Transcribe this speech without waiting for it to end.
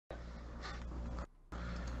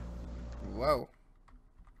whoa.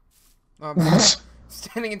 Oh, I'm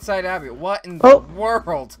standing inside Abby. What in the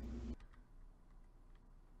world?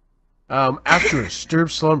 After a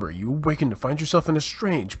disturbed slumber, you awaken to find yourself in a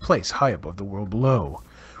strange place high above the world below.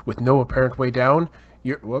 With no apparent way down,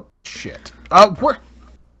 you're... Whoop, shit. Where...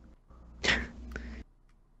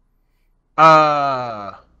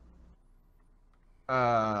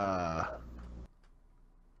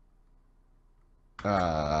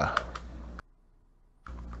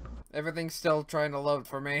 Everything's still trying to load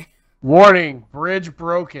for me. Warning, bridge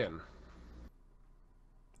broken.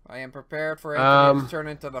 I am prepared for Anthony to turn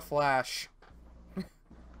into the Flash.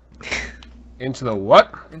 Into the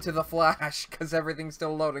what? Into the Flash, because everything's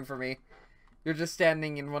still loading for me. You're just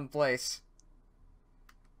standing in one place.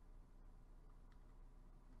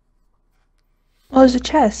 Oh, there's a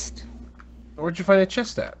chest. Where'd you find a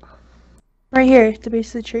chest at? Right here, at the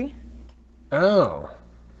base of the tree. Oh.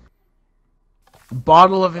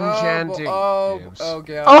 Bottle of enchanting. Oh,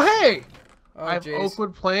 God. Oh, hey! Oh, I have geez.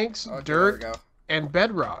 oakwood planks, Okay, dirt, and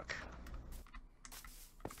bedrock.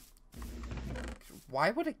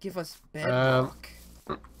 Why would it give us bedrock?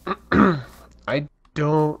 I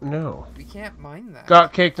don't know. We can't mine that.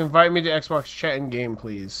 Got caked. Invite me to Xbox chat and game,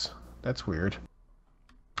 please. That's weird.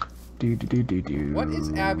 What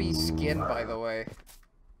is Abby's skin, by the way?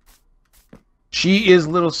 She is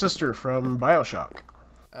little sister from BioShock.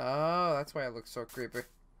 Oh, that's why it looks so creepy.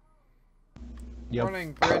 Yep.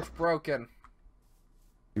 Warning, bridge broken.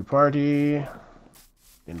 New party.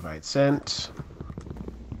 Invite sent.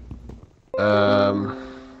 Hello.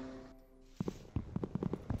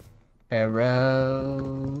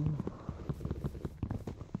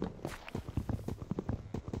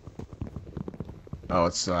 Oh,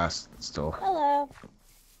 it's still. Hello.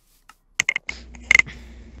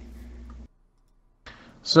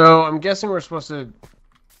 So I'm guessing we're supposed to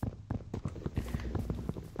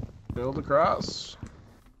build a cross.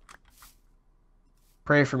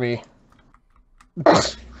 Pray for me.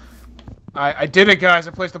 I did it, guys.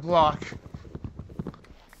 I placed a block.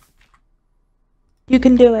 You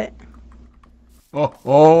can do it.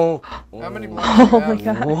 Oh. How many blocks do you Oh have? my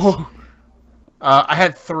gosh. Oh. I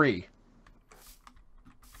had 3.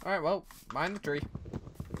 Alright, well, mine the tree.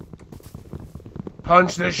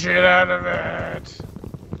 Punch the shit out of it.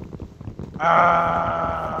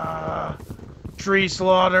 Ah. Tree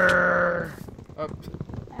slaughter. Oh,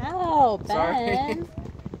 Ow, Ben. sorry.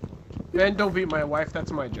 Ben, don't beat my wife.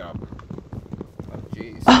 That's my job. Oh,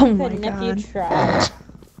 jeez. Oh my Couldn't if god. you tried.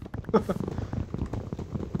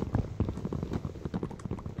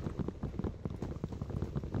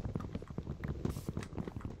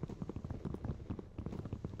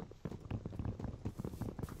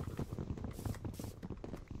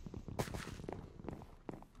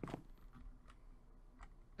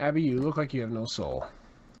 Abby, you look like you have no soul.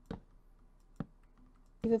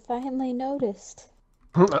 You finally noticed.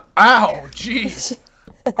 Ow, jeez.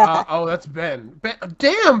 Oh, that's Ben.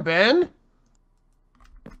 Damn, Ben.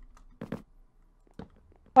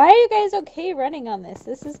 Why are you guys okay running on this?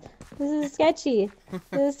 This is sketchy.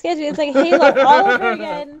 This is sketchy. It's like Halo all over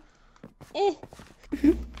again. Eh.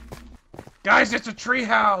 Guys, it's a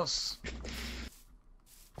treehouse.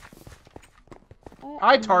 What?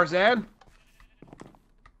 Hi, Tarzan.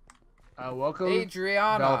 Welcome.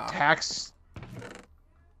 Adriana. Tax.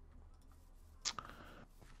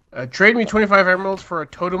 Trade me 25 emeralds for a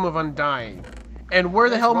totem of undying. And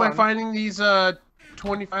where the hell am I finding these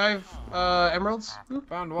 25 emeralds?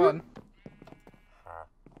 Found one.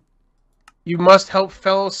 You must help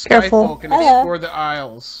fellow skyfolk and explore the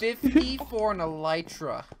isles. 50 for an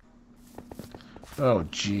elytra. Oh,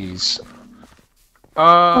 jeez.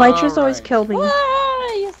 Elytras always kill me.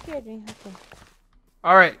 Ah, you scared me. Okay.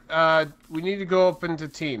 Alright, we need to go up into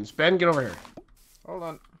teams. Ben, get over here. Hold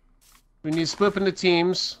on. We need to split up into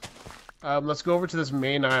teams. Let's go over to this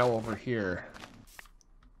main aisle over here.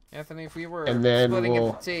 Anthony, if we were And then splitting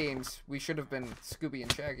we'll... into teams, we should have been Scooby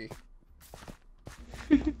and Shaggy.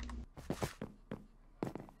 I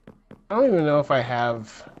don't even know if I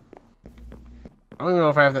have... I don't even know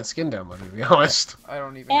if I have that skin downloaded, to be honest. I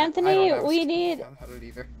don't even. Anthony, we need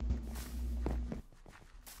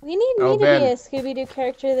me to be a Scooby-Doo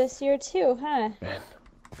character this year too, huh? Ben.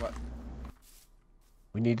 What?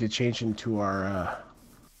 We need to change into our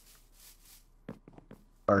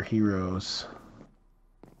heroes.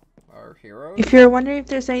 Our heroes? If you're wondering if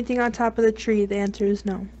there's anything on top of the tree, the answer is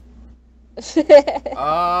no.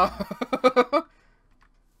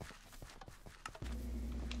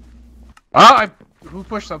 Who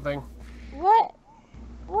pushed something? What?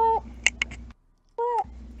 What? What?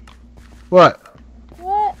 What?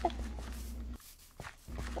 What?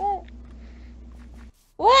 What?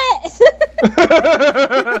 What?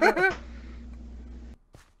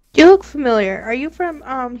 You look familiar. Are you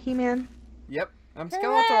from He-Man? Yep, I'm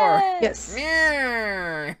Skeletor. Yes.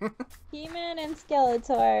 Meow. He-Man and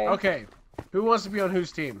Skeletor. Okay, who wants to be on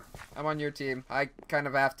whose team? I'm on your team. I kind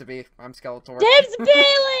of have to be. I'm Skeletor. Dibs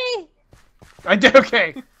Bailee! I did.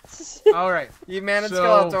 Okay. All right. He-Man and So,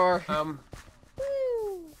 Skeletor.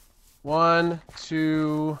 Woo. 1,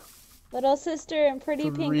 2, Little sister and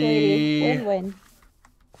pretty pink lady. 3. Win-win.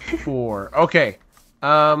 4. Okay.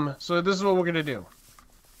 So this is what we're gonna do.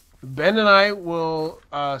 Ben and I will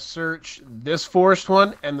search this forest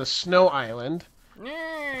one and the snow island.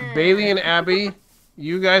 Bailee and Abby,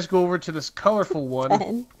 you guys go over to this colorful one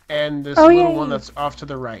Ben. and this Oh, little yay. one that's off to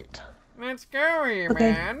the right. Let's go, He-Man.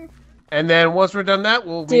 Okay. And then once we're done that,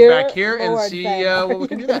 we'll be Dear back here and Lord, see Ben, what we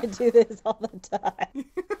can do You're that. gonna do this all the time.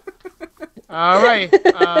 All right.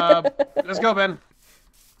 Let's go, Ben.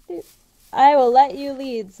 I will let you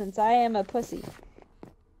lead since I am a pussy.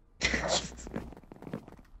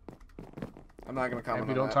 I'm not gonna comment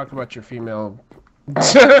Abby, on don't that. talk about your female.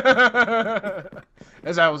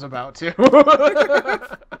 As I was about to.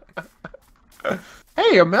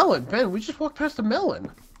 Hey, a melon, Ben. We just walked past a melon.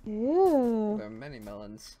 Ooh. There are many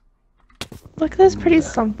melons. Look at this pretty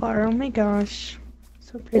sunflower. Oh my gosh.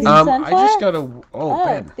 So pretty. Is it I sunflower? just got a. Oh,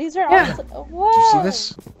 Ben. These are Yeah. also. Whoa. Do you see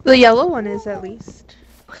this? The yellow one is at least.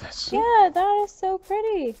 Look at this. Yeah, that is so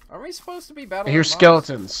pretty. Are we supposed to be battling? Here's mobs?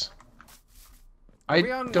 skeletons. Are I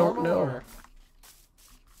we on don't normal, know. or-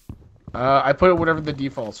 I put whatever the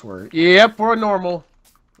defaults were. Yep, we're normal.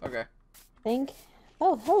 Okay.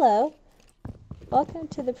 Oh, hello. Welcome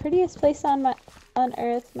to the prettiest place on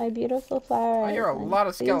Earth, my beautiful flower. I hear a island. lot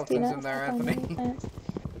of Please do skeletons not in there, step on any Anthony. plants.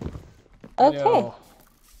 I Okay. know.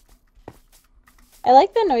 I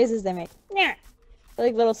like the noises they make. They're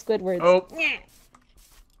like little Squidwards. Oh.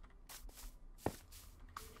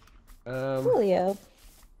 Julio.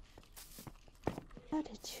 How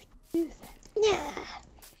did you do that?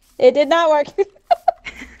 It did not work.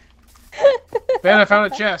 Ben, I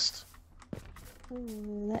found a chest. Ooh,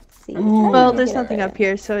 let's see. Ooh. Well, there's nothing up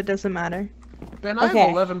here, so it doesn't matter. Ben, I Okay. have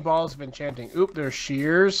 11 balls of enchanting. Oop, there's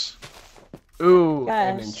shears. Ooh,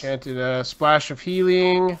 an Gosh. enchanted splash of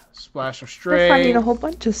healing, splash of We're finding strength, a whole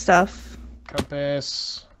bunch of stuff.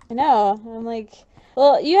 compass. I know. I'm like,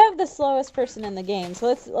 well, you have the slowest person in the game,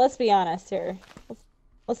 so let's be honest here.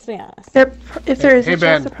 Let's be honest. If there is Hey, a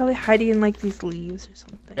Ben. chest, they're probably hiding in like these leaves or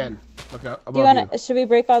something. Ben, look up Do you above wanna? Should we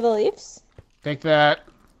break all the leaves? Take that,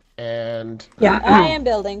 and Yeah. I am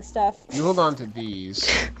building stuff. you hold on to these.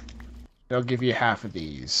 They'll give you half of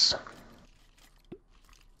these.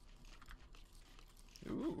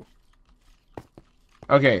 Ooh.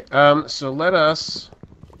 Okay, so let us...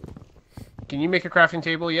 Can you make a crafting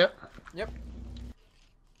table yet? Yep.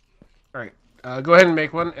 Alright, go ahead and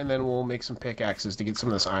make one, and then we'll make some pickaxes to get some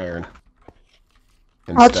of this iron.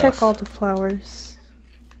 And I'll stuff. check all the flowers.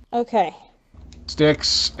 Okay.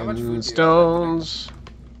 Sticks How much food do you and have, stones.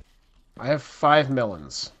 I have 5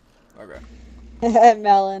 melons. Okay.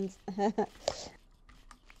 Melons.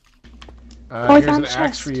 I Here's found an a axe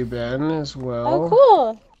chest. for you, Ben, as well. Oh,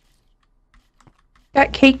 cool.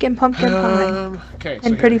 Got cake and pumpkin pie. Okay,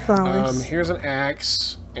 And pretty flowers. Here's an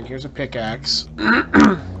axe, and here's a pickaxe.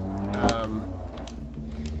 I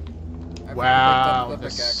Wow, picked up the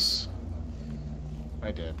this... pickaxe.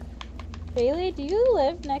 I did. Bailey, do you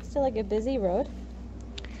live next to like a busy road?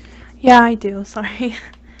 Yeah, I do. Sorry.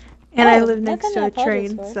 And I Oh, live next nothing to to a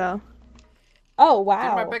apologize train, for. so Oh,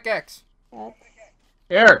 Here's my wow. pickaxe. That's...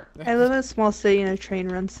 Here! I live in a small city and a train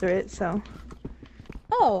runs through it. So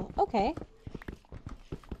Oh, okay.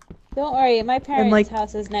 Don't worry, my parents' like-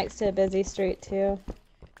 house is next to a busy street too.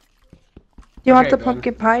 you want Okay, the Ben.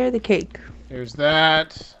 pumpkin pie or the cake? There's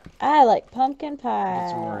that. I like pumpkin Get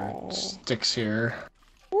some more pie. sticks here.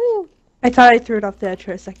 Woo. I thought I threw it off the edge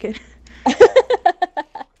for a second.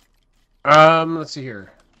 Let's see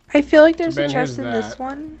here. I feel like there's Ben, a chest here's in this that.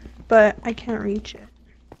 one, but I can't reach it.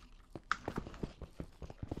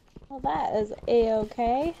 Well, that is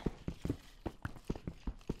a-okay.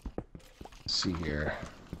 Let's see here.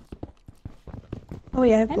 Oh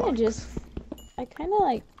yeah, I have Kinda blocks. I kinda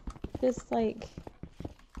like, just like,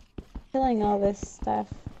 killing all this stuff.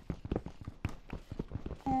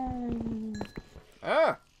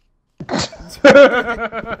 Ah.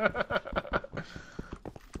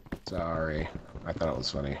 Sorry. I thought it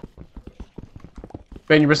was funny.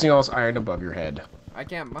 Ben, you're missing all this iron above your head. I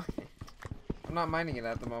can't mine. I'm not mining it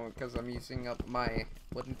at the moment because I'm using up my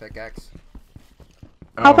wooden pickaxe.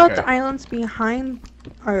 How about okay. the islands behind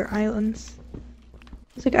our islands?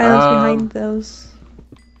 There's like islands behind those.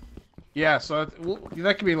 Yeah, so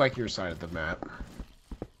that could be like your side of the map.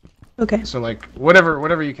 Okay. So like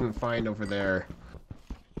whatever you can find over there,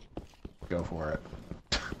 go for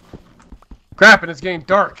it. Crap! And it's getting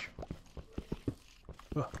dark.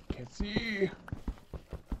 Ugh, can't see.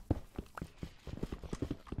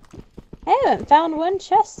 I haven't found one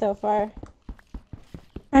chest so far.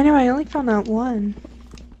 I know, I only found that one.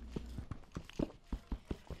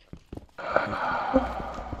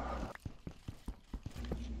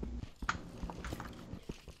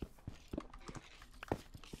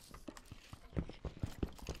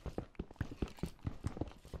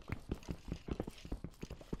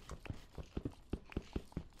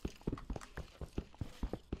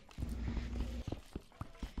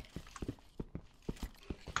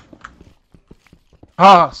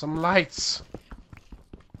 Ah, some lights.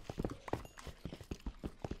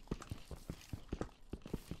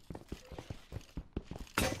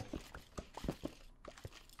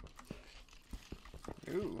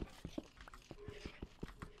 Ooh.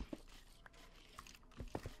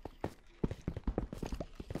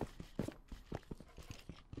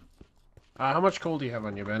 How much coal do you have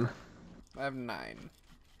on you, Ben? I have 9.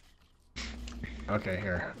 Okay,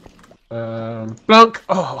 here. Blunk.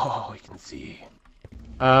 Oh, you can see.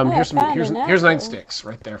 Here's 9 sticks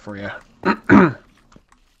right there for you. I'm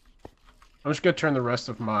just gonna turn the rest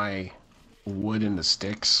of my wood into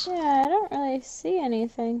sticks. Yeah, I don't really see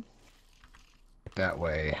anything. That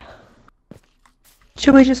way.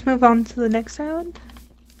 Should we just move on to the next island?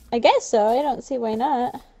 I guess so. I don't see why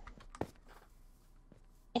not.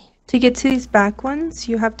 To get to these back ones,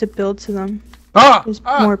 you have to build to them. Ah! There's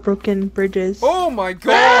more broken bridges. Oh my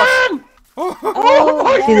gosh!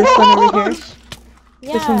 Oh, See this one over here?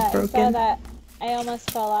 yeah, This one's I saw broken. that. I almost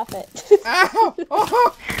fell off it. Ow!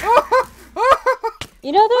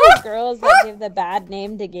 You know those girls that give the bad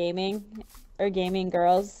name to gaming? Or gaming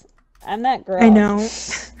girls? I'm that girl. I know.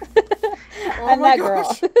 I'm my that girl.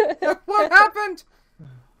 gosh. What happened?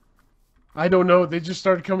 I don't know. They just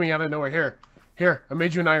started coming out of nowhere. Here. I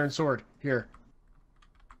made you an iron sword. Here.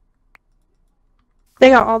 They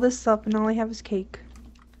got all this stuff and all I have is cake.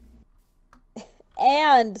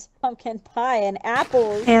 And pumpkin pie and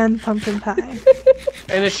apples. And pumpkin pie.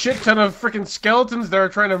 And a shit ton of freaking skeletons that are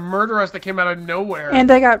trying to murder us that came out of nowhere. And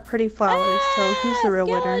I got pretty flowers, so he's the real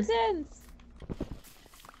winner. Skeletons!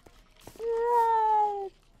 Run!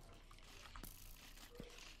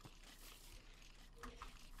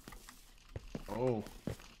 Oh.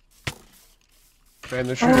 Ben,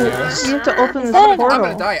 they're shooting at us. You have to open this that an- portal.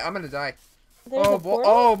 I'm gonna die. There's Oh, a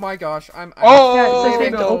portal? oh my gosh! I'm Oh! Yeah, it says you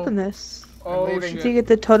have no. to open this. Oh, leaving. So shit. you get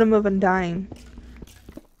the totem of undying.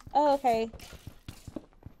 Oh, okay.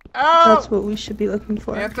 Ow! That's what we should be looking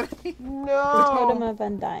for. Anthony. The No! totem of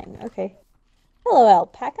undying. Okay. Hello,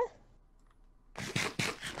 alpaca.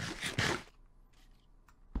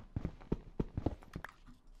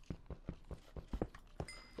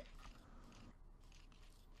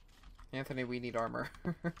 Anthony, we need armor.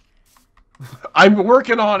 I'm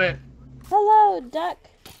working on it! Hello, duck.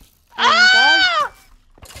 Ah! Dog.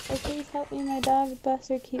 Oh, please help me. My dog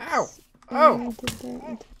Buster keeps. Ow! Oh!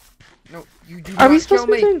 Oh. No, you do Are not we kill supposed to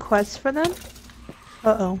be me. doing quests for them?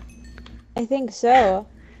 Uh-oh. I think so.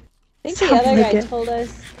 I think the Sounds other like guy it. told us.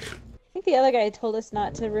 I think the other guy told us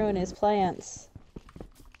not to ruin his plants.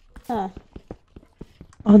 Huh.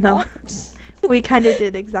 Oh no. We kind of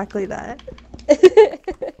did exactly that.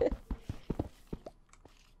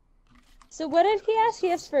 So what did he ask? He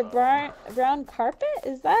asked for brown carpet?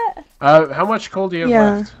 Is that? How much coal do you have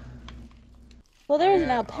Yeah. left? Well, there's an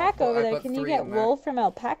Yeah, alpaca I over there. put Can you 3 get in there. wool from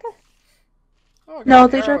alpaca? Oh, I got No, an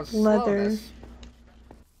they arrow drop of leather. slowness.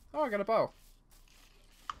 Oh, I got a bow.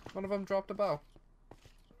 One of them dropped a bow.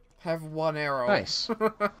 Have 1 arrow. Nice.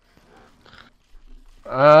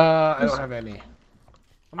 I don't have any.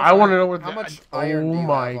 I want to know where how the... much iron Oh do you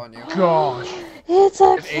my have on you? gosh. It's a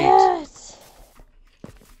An 8. cat.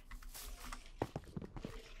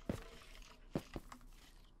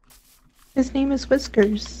 His name is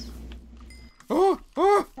Whiskers.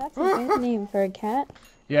 That's a good name for a cat.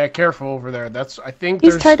 Yeah, careful over there. I think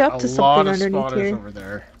He's there's tied up a to lot something of underneath spotters here. over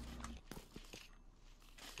there.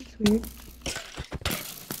 It's weird.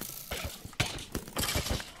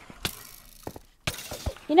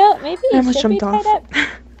 You know, maybe I it almost should be jumped tied off. up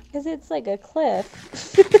because it's like a cliff.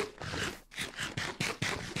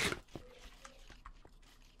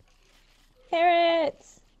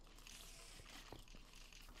 Carrots.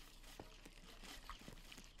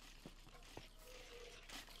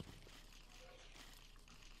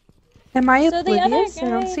 Am I So the other oblivious? I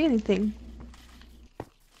don't guy- see anything.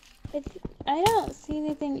 I don't see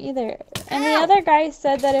anything either. And the other guy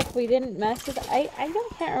said that if we didn't mess with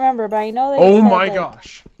can't remember, but I know they Oh said, my like,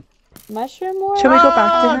 gosh. mushroom oil. Should we go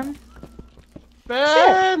back to him?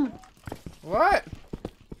 Ben! What?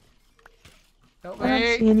 Help I don't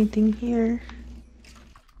me! see anything here.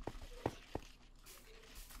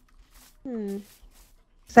 Hmm.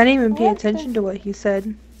 'Cause I didn't even pay What's attention to what he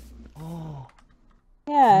said. Oh.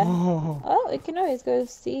 Yeah. Oh. Oh, we can always go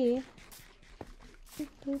see.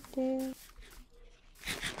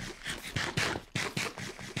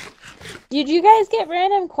 Did you guys get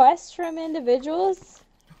random quests from individuals?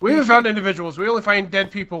 We haven't found individuals. We only find dead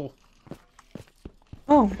people.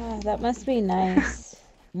 Oh, Oh, that must be nice.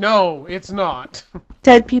 No, it's not.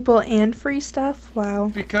 dead people and free stuff? Wow.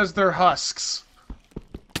 Because they're husks.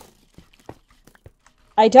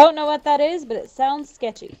 I don't know what that is, but it sounds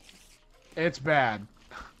sketchy. It's bad.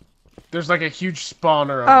 There's like a huge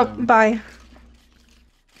spawner Oh, of them. bye.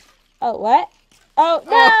 Oh, what? Oh,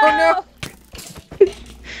 no! Oh,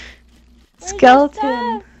 Where's your Skeleton.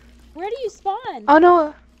 stuff? Where do you spawn? Oh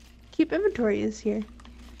no, keep inventory is here.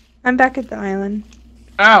 I'm back at the island.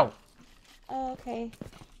 Ow! Oh, okay.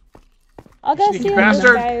 I'll go Sneaky see what this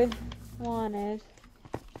bastard. guy wanted.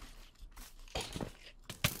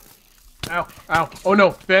 Ow! Ow! Oh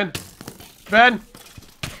no! Ben! Ben!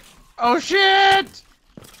 Oh shit!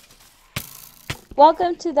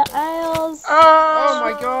 Welcome to the Isles. Oh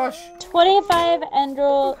my gosh. 25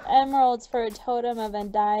 emeralds for a totem of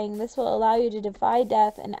undying. This will allow you to defy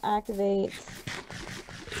death and activate.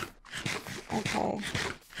 Okay.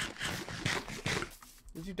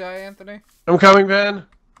 Did you die, Anthony? I'm coming, Ben.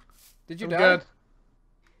 Did you I'm die? good.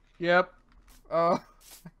 Yep. Oh.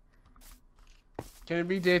 Can it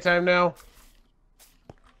be daytime now?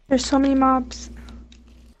 There's so many mobs.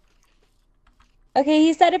 Okay,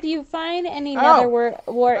 he said if you find any Ow. nether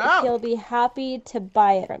wart, Ow. he'll be happy to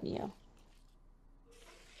buy it from you.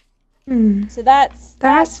 Hmm. So that's...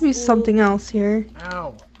 There has to be that's- something else here.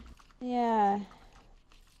 Ow. Yeah.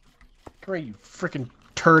 Come here, you freaking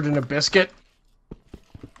turd in a biscuit.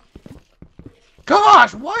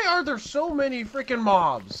 Gosh, why are there so many freaking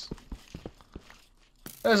mobs?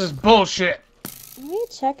 This is bullshit. Let me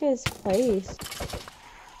check his place.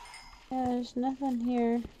 Yeah, there's nothing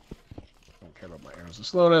here. Don't care about my arrows of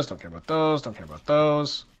slowness. Don't care about those. Don't care about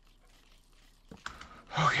those.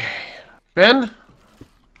 Okay. Ben,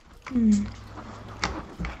 Hmm.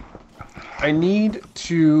 I need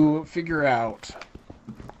to figure out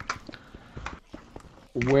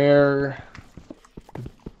where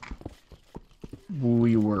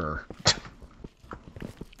we were.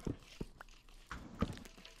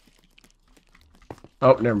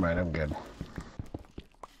 Oh, never mind. I'm good.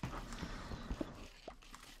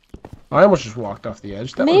 I almost just walked off the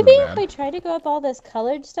edge. That Maybe wasn't if bad. we try to go up all this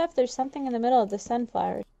colored stuff, there's something in the middle of the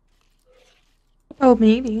sunflowers. Oh,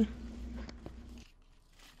 maybe.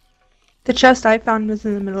 The chest I found was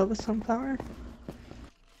in the middle of a sunflower.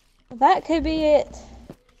 That could be it.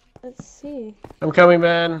 Let's see. I'm coming,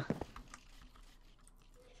 Ben.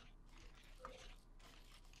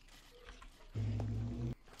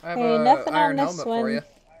 I have Hey, a nothing iron on this helmet for one. you.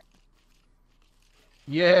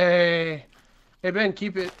 Yay! Hey Ben,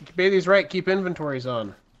 keep it. Bailey's right. Keep inventories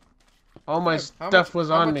on. All my stuff was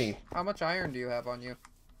on me. How much iron do you have on you?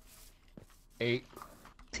 8.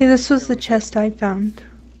 See, this was Here the we go. chest I found.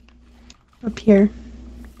 Up here.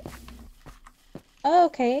 Oh,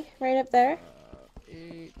 okay. Right up there.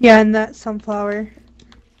 8. Yeah, and that sunflower.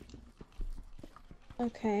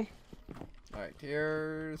 Okay. Alright,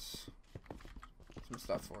 here's some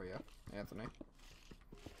stuff for you, Anthony.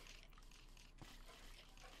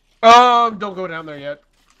 Don't go down there yet.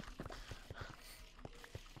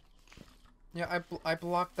 Yeah, I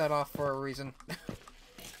blocked that off for a reason.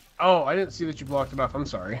 Oh, I didn't see that you blocked it off. I'm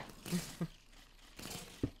sorry.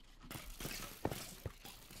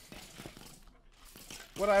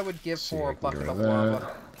 What I would give See, for I a can bucket get of rid of lava.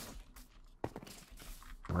 that.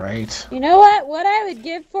 Right. You know what? What I would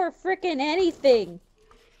give for frickin' anything.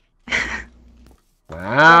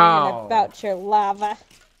 Wow. Worrying about your lava.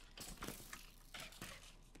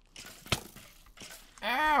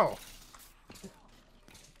 Ow!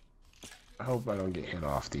 I hope I don't get hit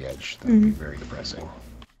off the edge. That would be Mhm. very depressing.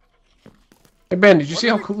 Hey Ben, did you What see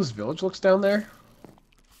are how the- cool this village looks down there?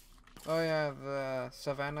 Oh yeah, the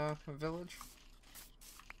Savannah Village.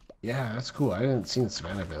 Yeah, that's cool. I didn't see the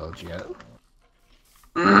Savannah Village yet.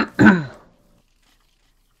 Dang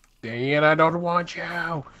it, I don't want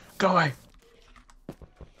you. Go away.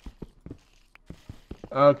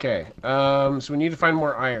 Okay, so we need to find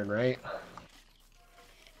more iron, right?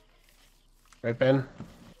 Right, Ben?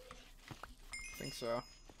 I think so.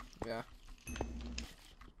 Yeah.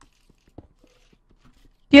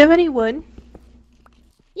 Do you have any wood?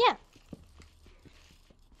 Yeah.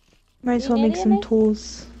 Might as You well need make some any?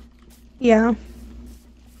 tools. Yeah.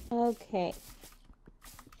 Okay.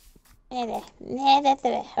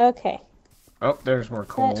 Okay. Oh, there's more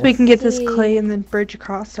coal. So we can get this See. clay and then bridge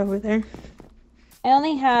across over there. I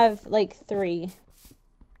only have like 3.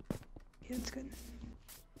 Yeah, that's good.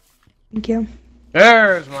 Thank you.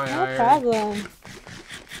 There's my No iron. problem.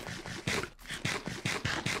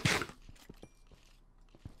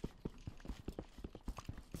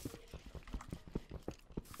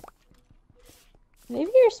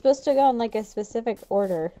 Maybe you're supposed to go in like a specific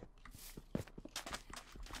order.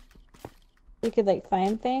 You could like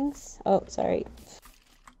find things. Oh, sorry.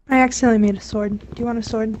 I accidentally made a sword. Do you want a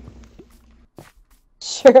sword?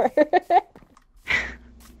 Sure.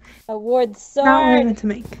 A wood sword. Not what I meant to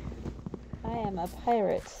make. I am a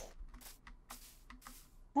pirate.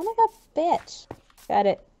 Son of a bitch. Got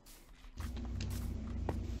it.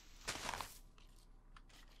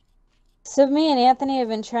 So me and Anthony have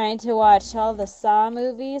been trying to watch all the Saw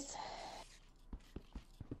movies.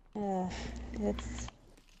 It's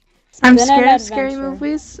I'm been an scared of scary adventure.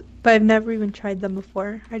 movies, but I've never even tried them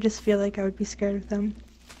before. I just feel like I would be scared of them.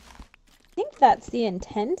 I think that's the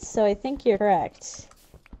intent, so I think you're correct.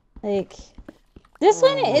 Like, this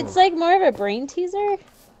one, it's like more of a brain teaser,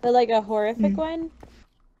 but like a horrific one.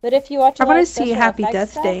 But if you watch a I lot want of to see special Happy effects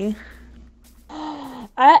Death stuff- Day.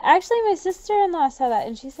 Actually, my sister-in-law saw that,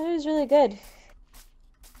 and she said it was really good.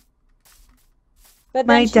 But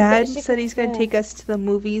My then she dad she said he's going to take us to the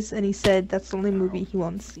movies, and he said that's the only movie he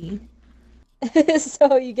won't see.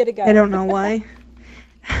 So you get to go. I don't know why.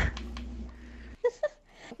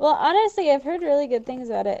 Well, honestly, I've heard really good things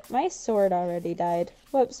about it. My sword already died.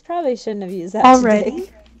 Whoops, probably shouldn't have used that Already? to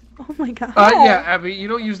dig. Oh my god. Yeah, Abby, you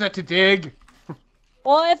don't use that to dig.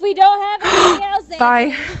 Well, if we don't have anything else, then...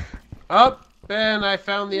 Bye. Up, Ben, I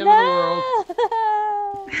found the end of the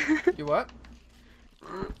world. You what?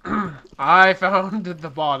 I found the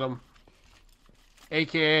bottom.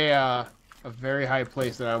 AKA, a very high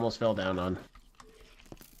place that I almost fell down on.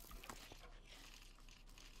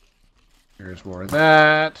 Here's more of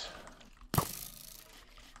that.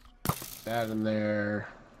 That in there.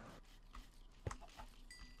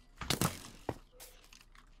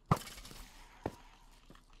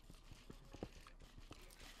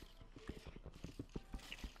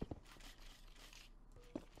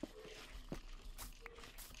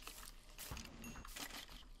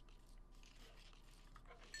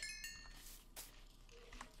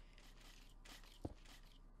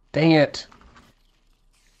 Dang it.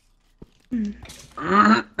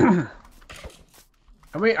 How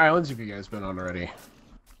many islands have you guys been on already?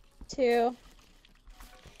 2.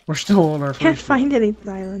 We're still on our Can't first find any of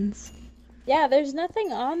the islands. Yeah, there's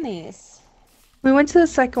nothing on these. We went to the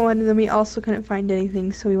second one, and then we also couldn't find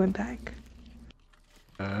anything, so we went back.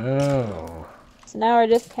 Oh. So now we're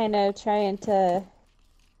just kind of trying to...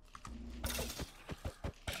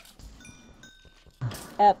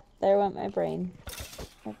 Yep, there went my brain.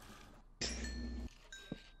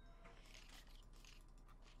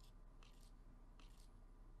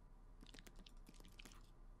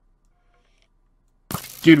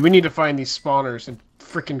 Dude, we need to find these spawners and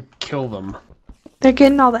freaking kill them. They're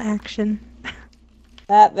getting all the action.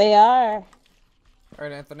 That they are.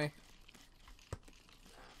 Alright, Anthony.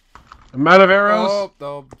 I'm out of arrows.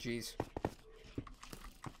 Oh, jeez.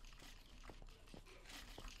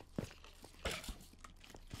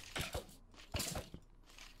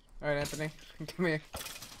 Alright, Anthony. Give me a...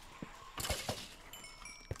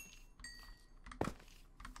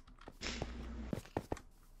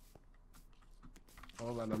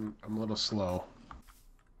 Hold on, I'm a little slow.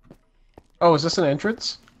 Oh, is this an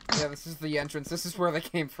entrance? Yeah, this is the entrance. This is where they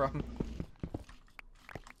came from.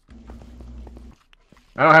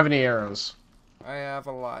 I don't have any arrows. I have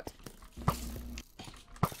a lot.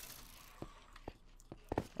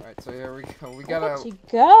 Alright, so here we go. We Where gotta... did you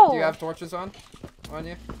go? Do you have torches on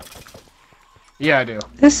you? Yeah, I do.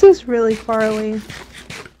 This is really far away.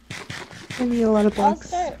 I need a lot of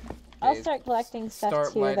blocks. I'll start collecting stuff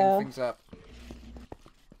Start too, lighting though. things up.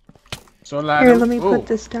 So loud. Here, let me Ooh. put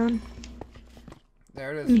this down.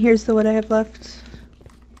 There it And is. here's the wood I have left.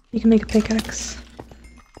 You can make a pickaxe.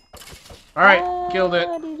 Alright, killed it.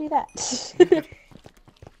 How do you do that?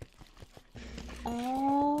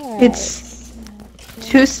 Alright. It's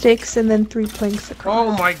 2 sticks and then 3 planks across.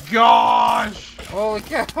 Oh my gosh! Holy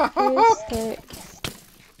cow! 2 sticks.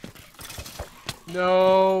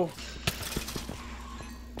 No.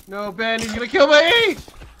 No, Ben, he's gonna kill me!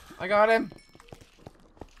 I got him!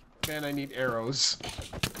 Ben, I need arrows.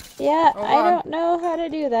 Yeah, Hold I on. don't know how to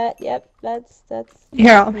do that. Yep, that's...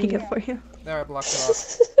 Here, I'll make it for you. There, I blocked it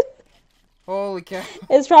off. Holy cow.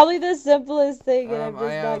 It's probably the simplest thing, and I'm just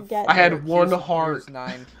I not have... getting I had it. one here's heart.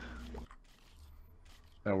 9.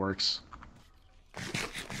 That works.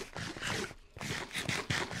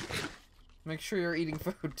 Make sure you're eating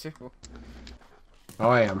food too. Oh,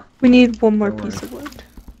 I am. We need one more Don't piece worry. of wood.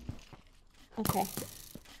 Okay.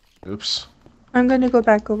 Oops. I'm gonna go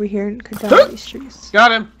back over here and cut down these trees.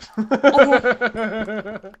 Got him.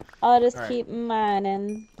 I'll just Alright. keep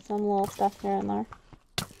mining some little stuff here and there.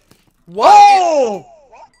 What? Oh!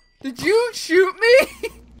 Did you shoot me?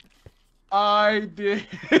 I did.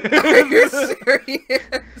 Are you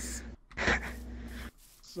serious?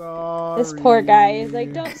 Sorry. This poor guy, he's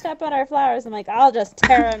like, don't step on our flowers. I'm like, I'll just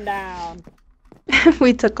tear him down.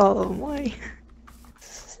 We took all of them away.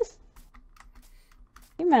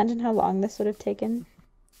 Can you imagine how long this would have taken?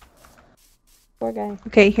 Poor guy.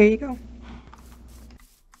 Okay, here you go.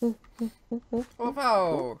 I love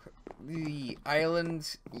how the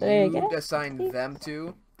islands There you you go. assigned them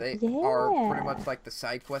to, they are pretty Yeah. much like the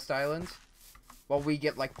side quest islands. While we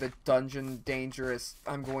get like the dungeon dangerous,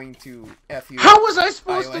 I'm going to F you. How was I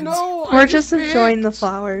supposed to Islands. know? We're I just picked. enjoying the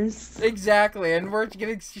flowers. Exactly, and we're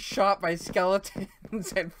getting shot by skeletons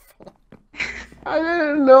and I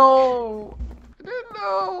didn't know. I didn't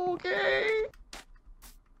know. Okay.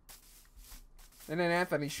 and then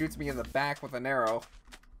Anthony shoots me in the back with an arrow.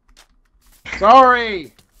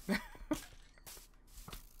 Sorry.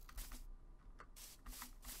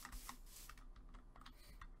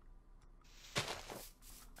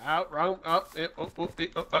 Out, wrong, up,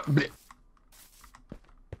 bleh.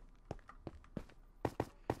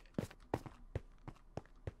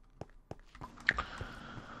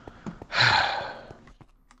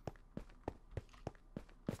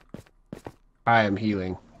 I am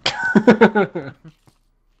healing.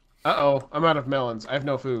 Uh-oh, I'm out of melons. I have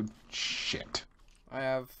no food. Shit. I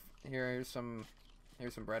have here's some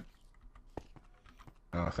bread.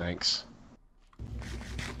 Oh, thanks.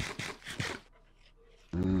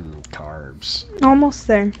 Carbs. Almost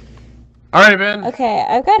there. All right, Ben. Okay,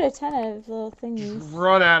 I've got a ton of little thingies.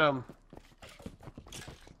 Run at him.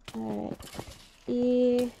 Alright.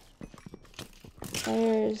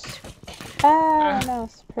 There's... Ah, no,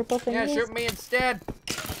 it's purple thingies. Yeah, shoot me instead.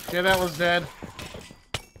 Yeah, that one's dead.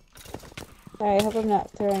 Sorry, I hope I'm not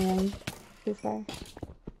throwing him too far.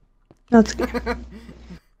 That's good.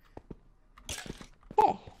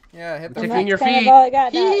 Okay. Yeah, hit the Kicking That's your kind feet. of all I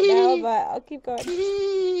got now, but I'll keep going.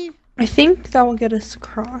 I think that will get us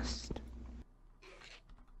across.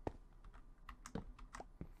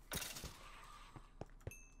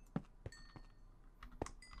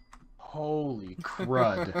 Holy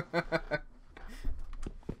crud. All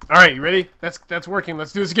right, you ready? That's working.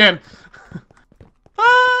 Let's do this again.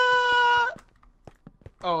 Ah!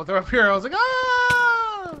 Oh, they're up here. I was like,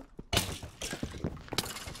 ah!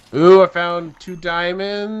 Ooh, I found 2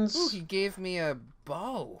 diamonds, Ooh, he gave me a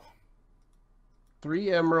bow.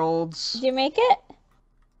 3 emeralds. Did you make it?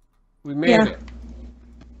 We made Yeah. it.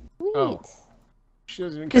 Sweet. Oh. She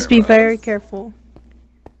doesn't even Just care be about very us. careful.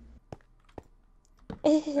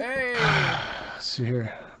 Hey! Let's see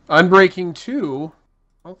here. Unbreaking 2.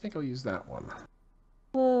 I don't think I'll use that one.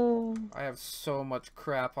 Oh. I have so much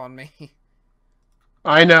crap on me.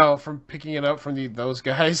 I know, from picking it up from those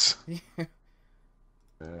guys.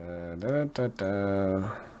 Da, da, da.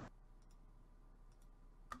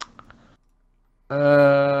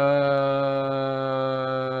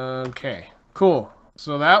 Okay, cool.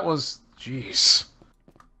 So that was, jeez,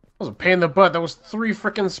 that was a pain in the butt. That was 3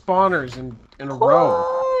 frickin' spawners in a row.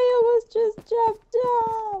 I almost just jumped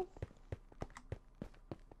off.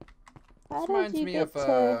 How This did reminds you me get of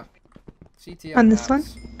to... CTM On this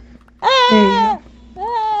maps. Ah! There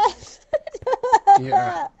Ah!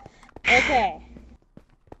 Yeah. Okay.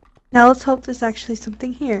 Now let's hope there's actually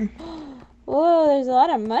something here. Whoa, there's a lot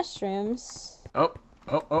of mushrooms. Oh,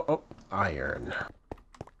 iron.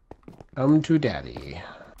 Come to daddy.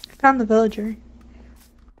 Found the villager.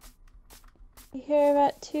 You hear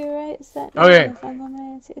about 2, right? Is that Okay.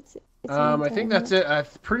 It's I think that's it. I'm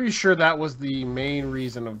pretty sure that was the main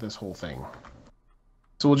reason of this whole thing.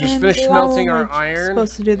 So we'll just And finish how melting am our I iron,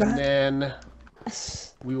 supposed to do and that? then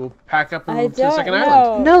we will pack up and I move to the don't second know.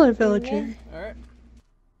 island. Another villager. Alright.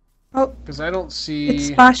 Oh, Because I don't it see...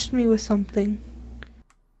 splashed me with something.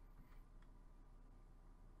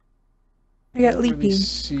 I got don't really leaping.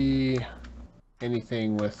 see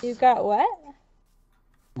anything with You got what?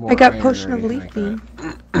 more I got iron or potion of anything like leaping.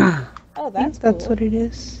 that. Oh, I that's think that's cool. what it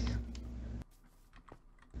is.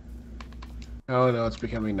 Oh no, it's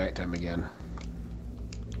becoming nighttime again.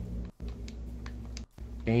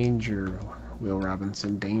 Danger, Will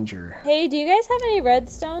Robinson, danger. Hey, do you guys have any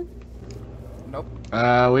redstone? Nope.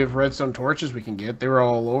 We have redstone torches we can get. They were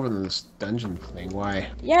all over this dungeon thing. Why?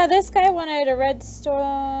 Yeah, this guy wanted a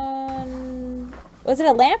redstone... Was it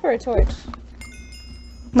a lamp or a torch?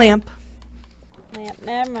 Lamp.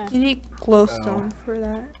 Never mind. You need glowstone for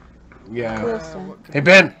that. Yeah. Glowstone. Hey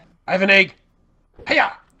Ben, I have an egg.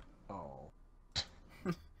 Hiya! Oh.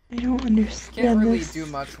 I don't understand Can't really this. do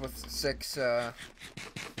much with 6,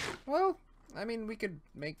 well, I mean, we could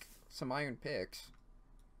make some iron picks.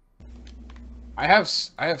 I have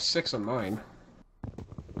 6 on mine.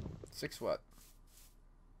 6 what?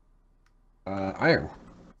 Iron.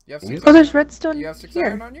 You have Oh, 6 Oh, there's iron? redstone You have 6 here.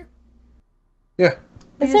 iron on you? Yeah.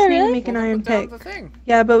 We Is just there need to really? make an Well, then iron put down pick. the thing.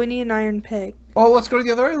 Yeah, but we need an iron pick. Oh, let's go to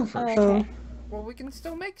the other island first. Oh, So okay. Well, we can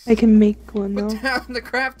still make I can make one Put though. down the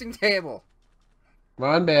crafting table. Come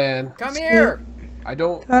on, Ben. Come Let's here. I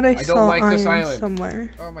don't Thought I don't saw like this iron island.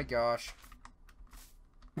 somewhere. Oh my gosh.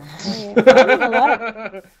 Oh, yeah. Finding a lot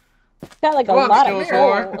of... Got like a Come on, lot of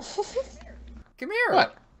Skeletor. coal. Come here.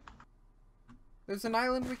 What? There's an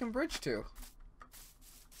island we can bridge to.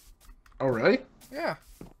 Oh, really? Yeah,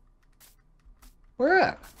 Where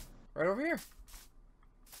at? right over here.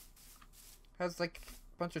 Has like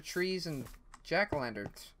a bunch of trees and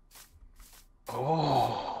jack-o'-lanterns.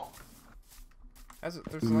 Oh.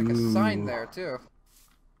 There's like a sign there too.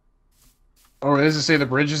 Oh, does it say the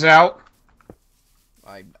bridge is out?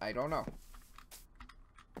 I don't know.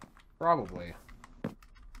 Probably.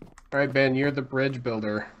 Alright, Ben, you're the bridge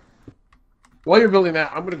builder. While you're building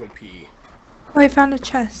that, I'm gonna go pee. Oh, I found a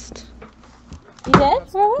chest. You did?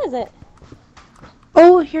 Where was it?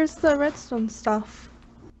 Oh, here's the redstone stuff.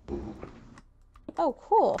 Oh,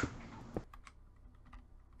 cool.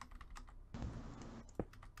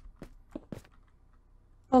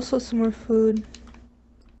 Also some more food.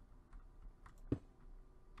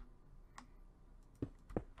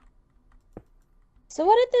 So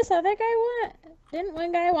what did this other guy want? Didn't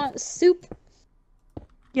one guy want soup?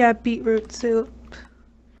 Yeah, beetroot soup.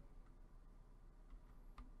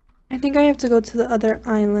 I think I have to go to the other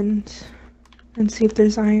island and see if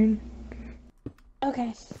there's iron.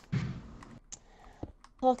 Okay.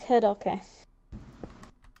 Okay.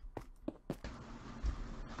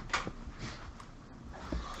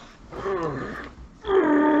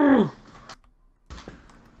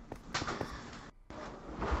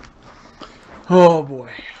 Oh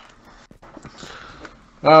boy.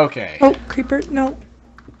 Okay. Oh, creeper, no.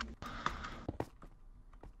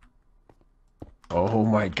 Oh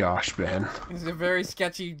my gosh, Ben. It's a very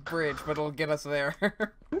sketchy bridge, but it'll get us there.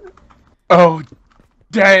 Oh,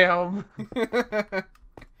 damn!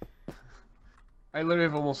 I literally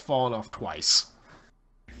have almost fallen off twice.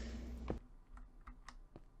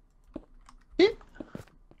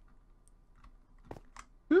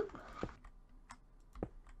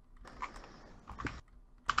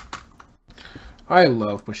 I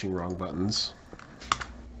love pushing wrong buttons.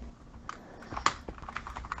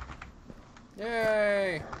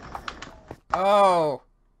 Yay! Oh!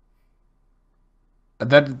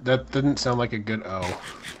 That didn't sound like a good O.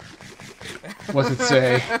 What's it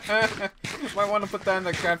say? Might want to put that on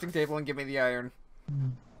the crafting table and give me the iron.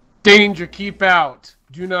 Danger, keep out.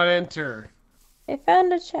 Do not enter. I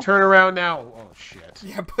found a chest. Turn around now. Oh shit.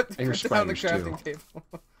 Yeah, put And your down the spiders, crafting too. table.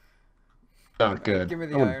 Not good. Give me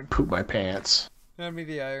the I'm gonna iron. poop my pants. Hand me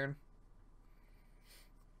the iron.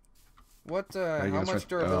 What, I how guess much what-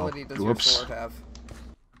 durability oh, does whoops. your sword have?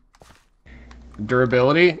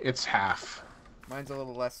 Durability? It's half. Mine's a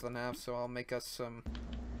little less than half, so I'll make us some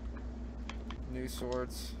new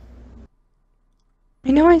swords.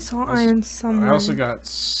 I know I saw iron somewhere. I also got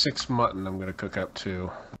 6 mutton I'm gonna cook up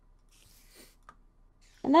too.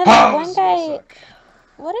 And then that Oh, one this is gonna guy... suck.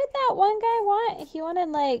 What did that one guy want? He wanted,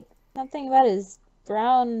 like, something about his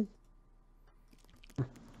brown...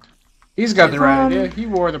 He's got the right Um, idea. He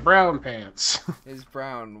wore the brown pants. Is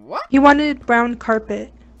brown what? He wanted brown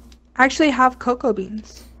carpet. I actually have cocoa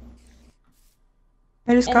beans.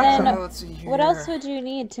 I just And got then- some. Let's see here. What else would you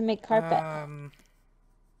need to make carpet?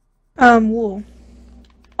 Wool.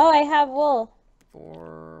 Oh, I have wool.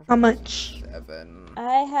 4, How much? 7.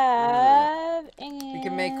 I have... We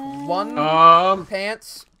can make one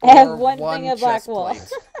pants I have or one thing of black wool. chest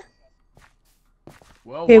plate.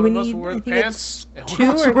 Well, Okay, one we of us need- will wear I the think pants, and two one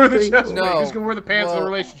of us will or wear the three. chest plate. No, Who's gonna wear the pants in well,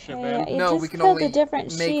 the relationship, Yeah, man? it No, just we can filled only a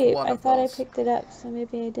different make sheet. one I of thought those. I picked it up, so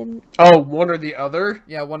maybe I didn't. Oh, one or the other?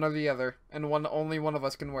 Yeah, one or the other. And only one of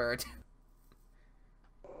us can wear it.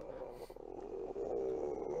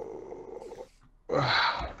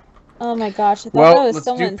 Oh my gosh, I thought Well, that was let's do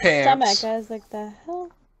someone's pants. stomach. I was like, the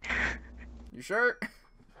hell? You sure?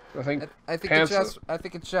 I think I think pants- a chest. I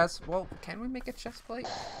think a chest. Well, can we make a chest plate?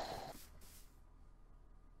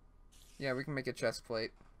 Yeah, we can make a chest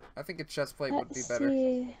plate. I think a chest plate would be Let's better.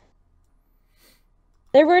 see.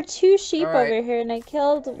 There were 2 sheep Alright. over here, and I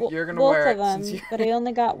killed You're gonna both wear of it since them, you- but I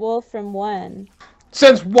only got wool from one.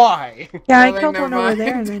 Since why? Yeah, I Nothing, killed never one over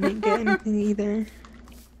there mind. and I didn't get anything either.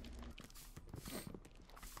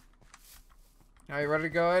 Are you ready to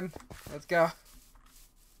go in? Let's go.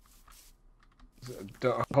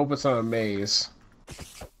 I hope it's not a maze.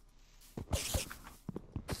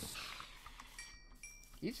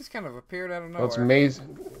 He just kind of appeared out of nowhere. Well, it's maze.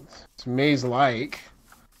 It's maze-like.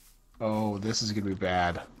 Oh, this is gonna be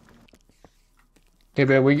bad. Okay,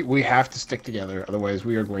 man, we have to stick together, otherwise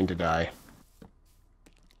we are going to die.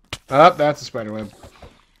 Oh, that's a spider web.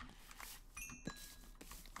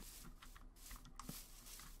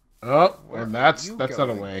 Oh, Where and are that's you not a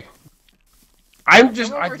going? way. I'm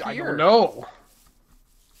just Come I over don't here. know.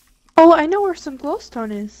 Oh, I know where some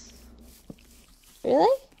glowstone is.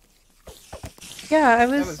 Really? Yeah, I That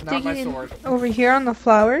was is not my digging sword. over here on the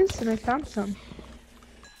flowers and I found some.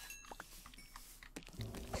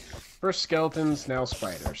 First skeletons, now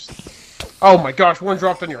spiders. Oh my gosh, one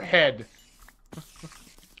dropped on your head.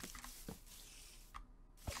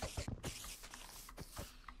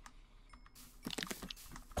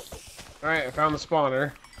 Alright, I found the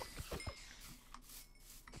spawner.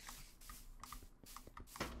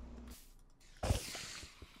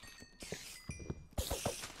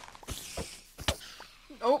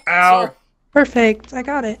 Oh, Ow. sorry. Perfect, I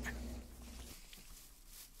got it.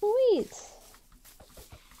 Sweet.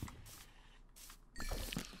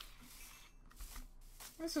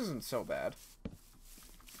 This isn't so bad.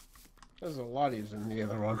 There's a lot easier than the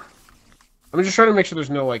other one. I'm just trying to make sure there's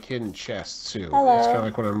no like hidden chests too. Hello. That's kind of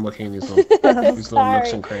like what I'm looking at these little nooks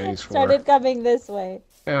Sorry. and crannies for. Started coming this way.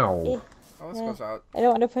 Ow. Oh, this Yeah. goes out. I don't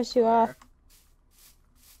want to push you off.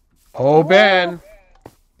 Oh, Ben.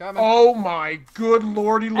 Coming. Oh my good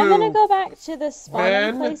lordy Lou. I'm gonna go back to the spawning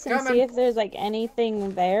Ben, place and coming. see if there's like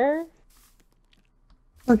anything there.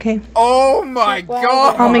 Okay, Oh my Well,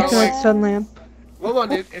 god! I'll make the Oh. redstone lamp. Hold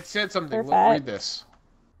on, it said something. Look, Perfect. read this.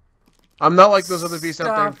 I'm not like those other beasts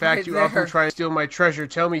out there. In Stop fact, right you often there. try to steal my treasure.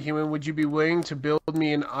 Tell me, human, would you be willing to build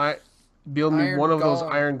me Iron one of those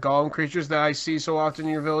golem. iron golem creatures that I see so often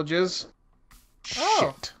in your villages?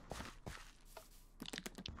 Oh. Shit.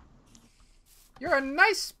 You're a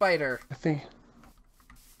nice spider. I think.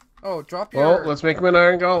 Oh, drop your. Well, let's make him an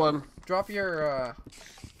iron golem. Drop your.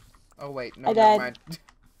 Oh wait, no, I never died. mind.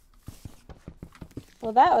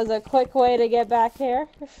 Well, that was a quick way to get back here.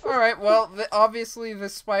 All right, well, obviously the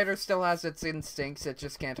spider still has its instincts. It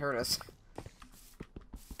just can't hurt us.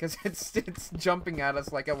 Because it's jumping at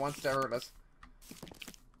us like it wants to hurt us.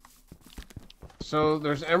 So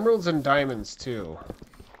there's emeralds and diamonds too.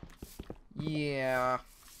 Yeah.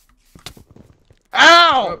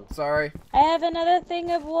 Ow! Oh, sorry. I have another thing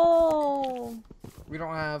of wool. We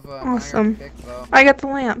don't have Awesome. iron pick though. I got the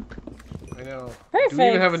lamp. I know. Perfect. Do we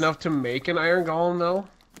even have enough to make an iron golem though?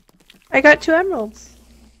 I got 2 emeralds.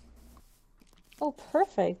 Oh,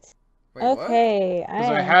 perfect. Wait, what? Okay, Because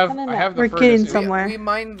I am coming have up. the We're furnace. getting We- some- somewhere. We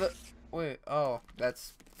mined the. Wait. Oh,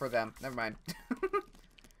 that's for them. Never mind.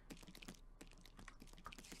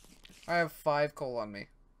 I have 5 coal on me.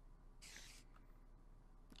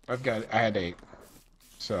 I had 8.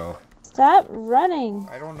 So. Stop running.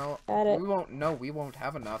 I don't know. Got it. We won't. No, we won't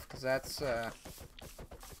have enough because that's.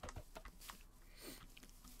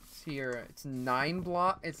 It's here. It's 9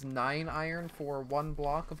 block. It's 9 iron for 1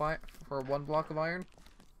 block of iron. For 1 block of iron.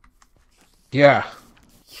 Yeah.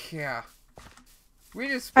 Yeah. We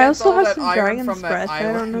just I spent also all have that some iron dragon's from that breath. I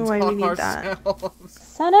don't island know why we on need that. ourselves.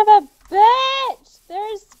 Son of a bitch!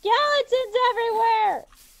 There's skeletons everywhere!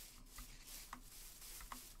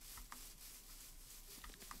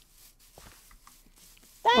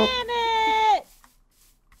 Damn it!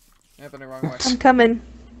 Yep, in the wrong way. I'm coming.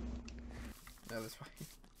 No, this way.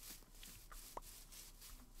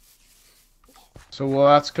 So while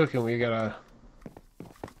that's cooking, we gotta.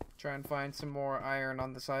 Try and find some more iron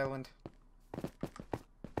on this island.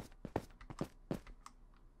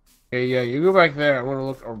 Okay, yeah, you go back there. I want to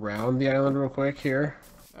look around the island real quick here.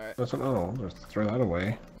 Alright. That's what. Oh, let's throw that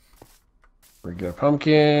away. We get a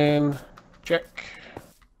pumpkin. Check.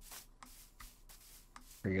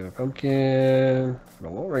 We get a pumpkin. No,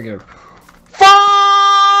 we're gonna.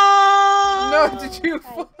 No, did you?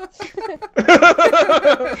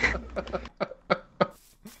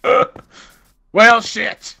 Well,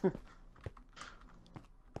 shit. I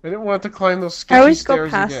didn't want to climb those I sketchy always go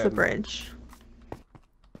stairs past again. the bridge.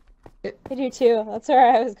 I do too. That's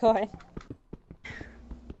where I was going.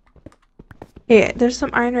 Yeah, there's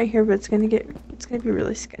some iron right here, but it's gonna be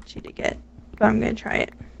really sketchy to get. But I'm gonna try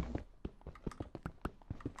it.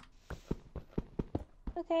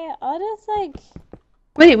 Okay, I'll just like.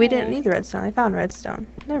 Wait, we didn't need the redstone. I found redstone.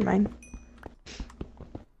 Never mind.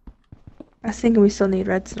 I was thinking we still need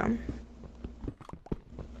redstone.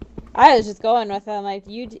 I was just going with it. I'm like,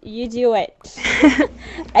 you do it.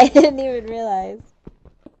 I didn't even realize.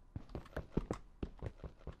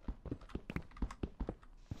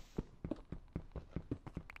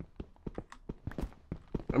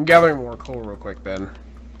 I'm gathering more coal real quick, Ben.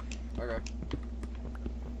 Okay.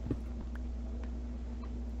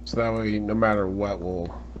 So that way, no matter what,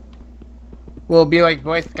 we'll be like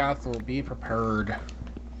Boy Scouts. Will be prepared.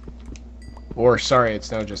 Or sorry,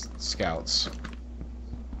 it's now just Scouts.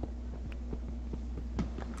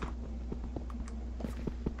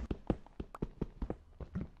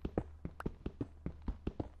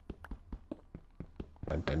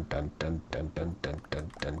 Dun dun dun dun dun dun dun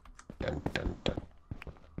dun dun dun dun dun.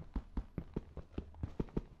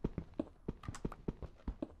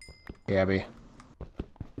 Gabby.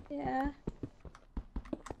 Yeah.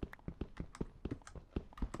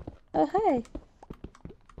 Oh, hi.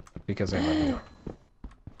 Because I love you.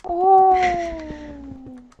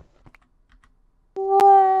 Oh.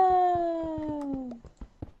 Whoa.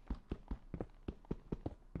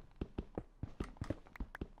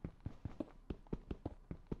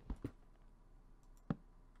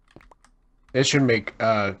 It should make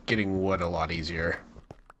getting wood a lot easier.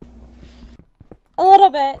 A little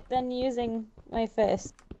bit than using my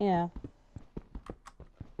fist. Yeah.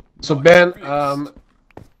 So Ben,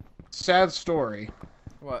 sad story.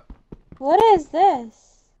 What? What is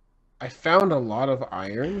this? I found a lot of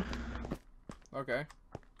iron, Okay.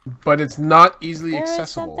 but it's not easily There was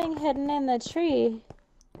accessible. something hidden in the tree.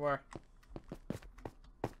 Where?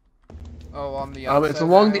 Oh, on the outside. It's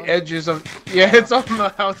along the island? edges of. Yeah, it's on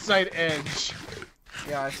the outside edge.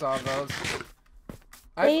 Yeah, I saw those.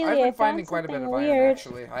 Bailee, I've I been finding found quite a bit of something iron, weird.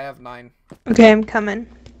 actually. I have 9. Okay, I'm coming.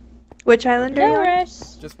 Which island are No you on? rush.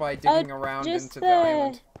 Just by digging around just into the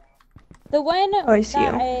island. The one Oh, I see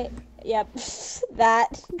that you. yep,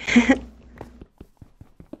 that.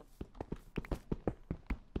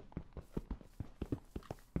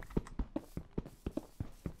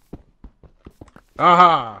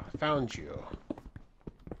 Aha! Found you.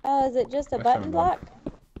 Oh, is it just a I button found block?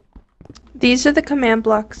 These are the command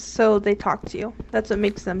blocks, so they talk to you. That's what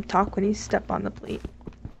makes them talk when you step on the plate.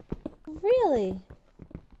 Really?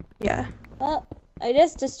 Yeah. Well, I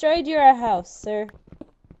just destroyed your house, sir.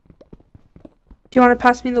 Do you want to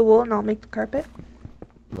pass me the wool and I'll make the carpet?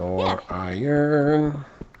 More iron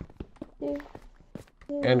Here,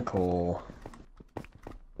 here, and coal.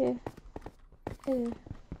 here, here.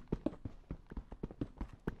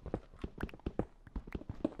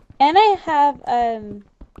 And I have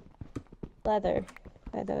leather,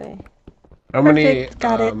 by the way. How many? Perfect,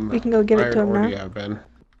 got it. We can go give it to iron him ore now. do you have, Ben?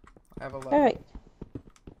 I have 11. All right.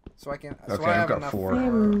 So I can. Okay, so I I've have got enough 4.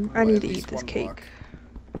 I at need to least eat this one cake. block.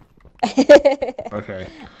 Okay.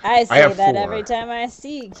 I say have that 4. every time I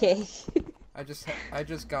see cake. I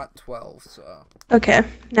just got 12. Okay,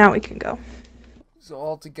 now we can go. So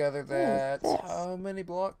altogether, that's this? how many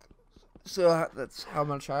blocks? So that's how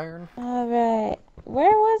much iron? All right.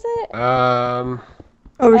 Where was it?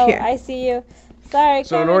 Over Oh, here. I see you. Sorry.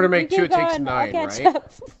 So in come order on, to you make 2, keep it takes going. 9, I'll catch right?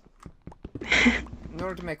 up. In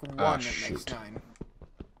order to make 1, it makes shoot. 9.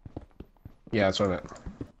 Yeah, that's what I meant.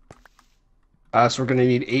 So we're gonna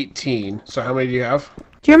need 18. So how many do you have?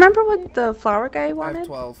 Do you remember what the flower guy I have wanted?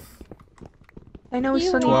 12. I know we You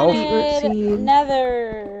still need 12? beetroot wanted seed.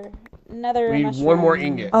 nether We need mushroom. one more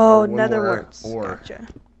ingot. Oh, or one nether more warts. ore. Gotcha.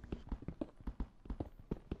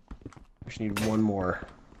 We just need one more.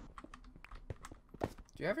 Do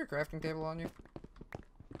you have your crafting table on you?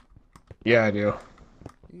 Yeah, I do.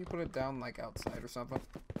 You can put it down, like, outside or something.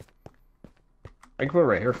 I can put it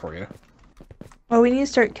right here for you. Well, we need to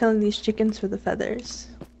start killing these chickens for the feathers.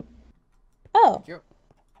 Oh,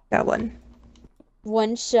 Got one.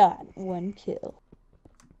 one shot, one kill.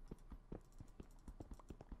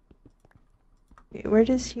 Wait, where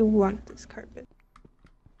does he want this carpet?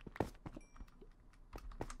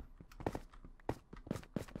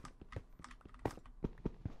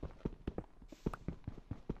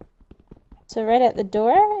 So right at the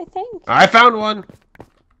door, I think. I found one.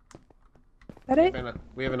 Got it?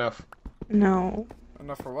 We have enough. No.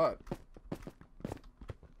 Enough for what?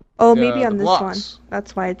 Oh, maybe on the this blocks. one.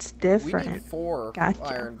 That's why it's We different. need 4 Gotcha.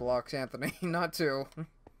 iron blocks, Anthony, not 2.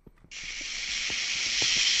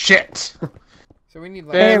 Shit. So we need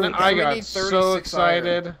like. There Ben, we go. I we got need so 36 iron.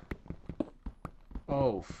 excited.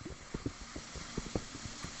 Oh.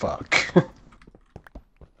 Fuck.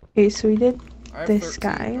 Okay, so we did I have this 13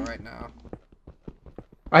 guy. right now.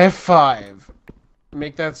 I have 5.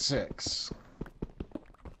 Make that 6.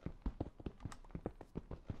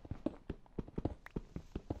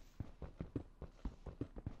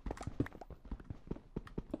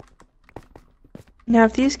 Now,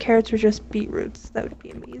 if these carrots were just beetroots, that would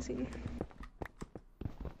be amazing.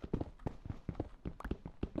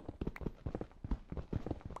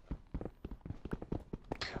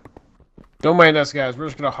 Don't mind us, guys. We're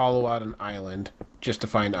just gonna hollow out an island just to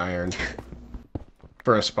find iron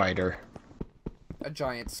for a spider. A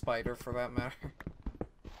giant spider, for that matter.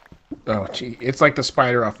 Oh, gee. It's like the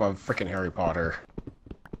spider off of frickin' Harry Potter.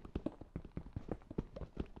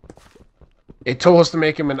 It told us to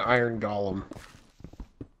make him an iron golem.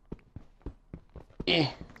 Eh.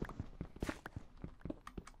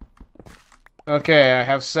 Okay, I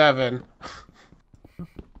have 7.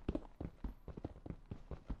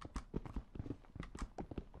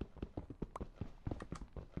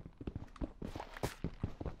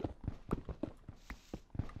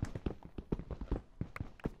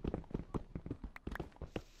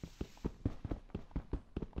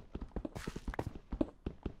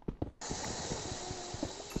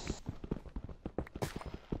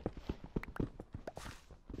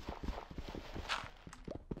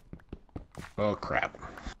 Oh, crap.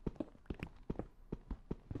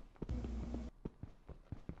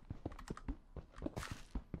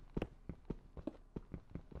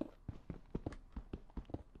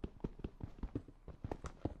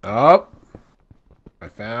 Oh,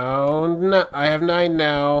 I have 9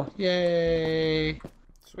 now. Yay.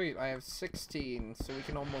 Sweet, I have 16, so we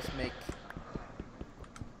can almost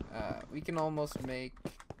make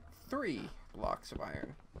 3 blocks of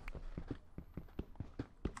iron.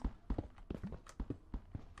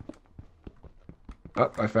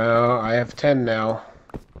 Oh, I have 10 now.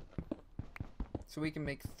 So we can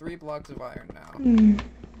make 3 blocks of iron now.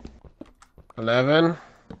 11.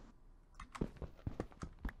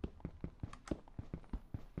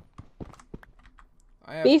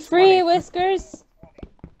 I have Be free, 20. Whiskers!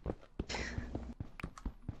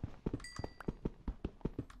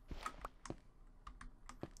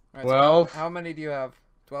 Alright, 12. So how many do you have?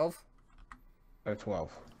 12? I have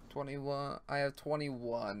 12. 21. I have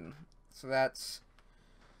 21. So that's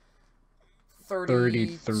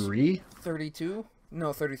 33? 32?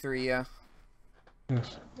 No, 33, yeah.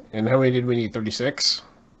 Yes. And how many did we need? 36?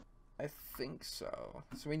 I think so.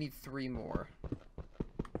 So we need 3 more.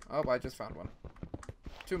 Oh, I just found one.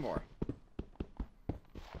 2 more.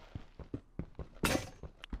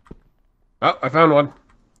 Oh, I found one.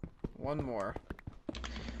 1 more.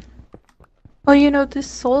 Well, you know, this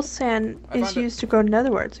soul sand I is found it. used to grow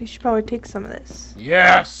netherward, so you should probably take some of this.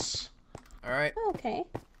 Yes! Alright, Okay.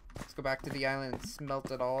 let's go back to the island and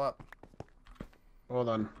smelt it all up. Hold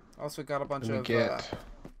on. Also got a bunch Let me of get...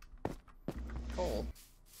 coal.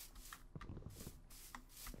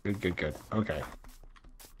 Good. Okay.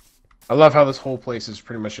 I love how this whole place is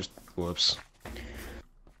pretty much just... Whoops.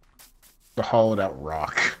 The hollowed out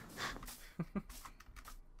rock.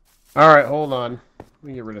 Alright, hold on. Let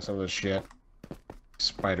me get rid of some of this shit.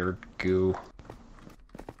 Spider goo.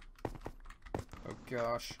 Oh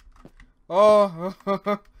gosh. Oh!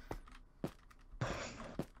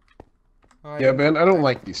 Yeah, Ben, I don't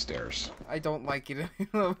like these stairs. I don't like it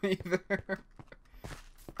either.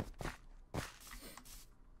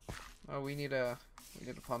 Oh, we need a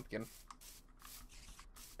pumpkin.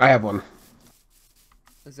 I have one.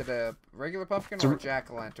 Is it a regular pumpkin It's a- or a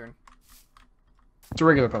jack-o'-lantern? It's a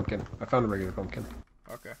regular pumpkin. I found a regular pumpkin.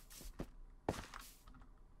 Okay.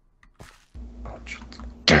 Oh,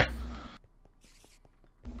 shit.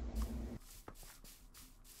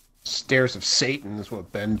 Stairs of Satan is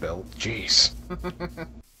what Ben built. Jeez.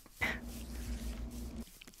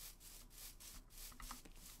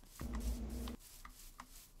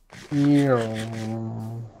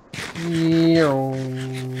 Meow. Meow.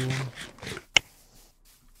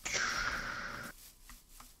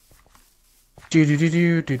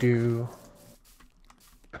 Do.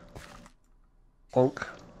 Honk.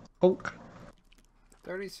 Honk.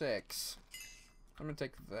 36. I'm gonna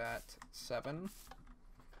take that. 7.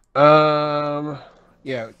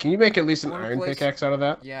 Yeah, can you make at least an Wanna iron place- pickaxe out of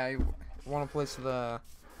that? Yeah, I want to place the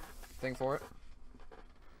thing for it.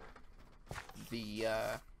 The,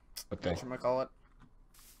 What thing? whatchamacallit?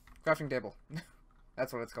 Crafting table.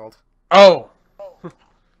 That's what it's called. Oh!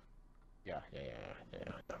 Yeah.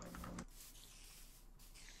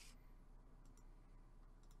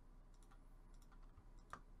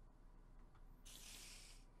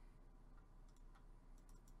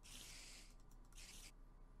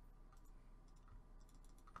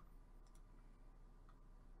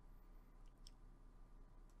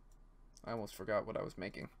 I almost forgot what I was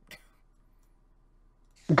making.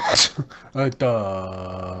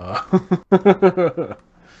 Duh.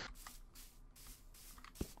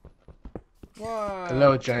 1,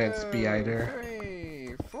 Hello, giant 2, spider.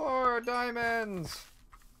 3, 4 more diamonds!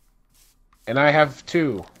 And I have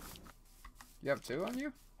 2. You have 2 on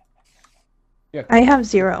you? I have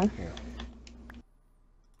 0.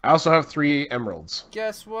 I also have 3 emeralds.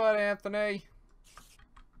 Guess what, Anthony?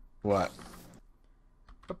 What?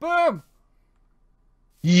 Boom!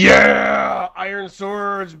 Yeah! Iron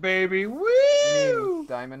swords, baby! Woo! You mean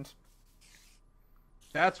diamond?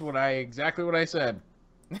 That's exactly what I said.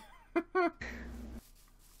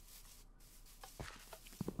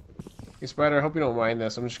 Hey, Spider, I hope you don't mind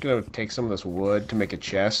this. I'm just gonna take some of this wood to make a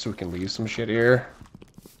chest so we can leave some shit here.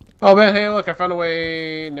 Oh, man, hey, look, I found a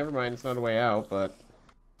way... Never mind, it's not a way out, but...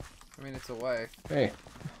 I mean, it's a way. Hey.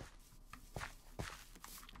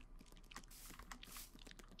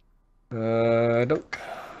 Don't...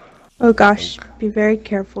 Oh gosh, be very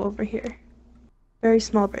careful over here. Very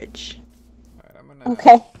small bridge. Alright, I'm gonna...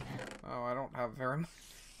 Okay. Oh, I don't have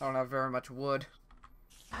very much wood.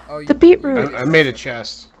 Oh, The beetroot. I made a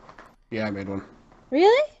chest. Yeah, I made one.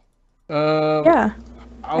 Really? Yeah.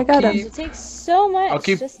 I'll got 'em. keep... It takes so much I'll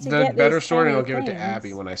keep just to the get better these sword and tiny I'll give it to things.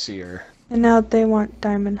 Abby when I see her. And now they want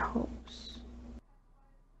diamond hopes.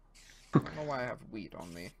 I don't know why I have wheat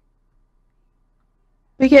on me.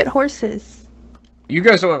 We get horses. You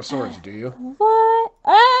guys don't have swords, do you? What?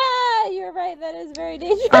 Ah, you're right. That is very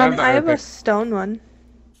dangerous. have the I iron have a pick. stone one.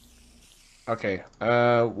 Okay,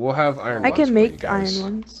 we'll have iron I ones can for make you guys.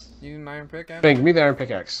 iron ones. You need an iron pick, Anthony? Ben, give me the iron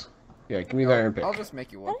pickaxe. Yeah, give me the iron pick. I'll just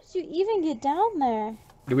make you one. How did you even get down there?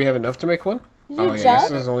 Do we have enough to make one? Did you Oh yeah,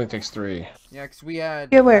 jump? this only takes 3. Yeah, because we had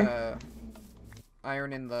Yeah, where?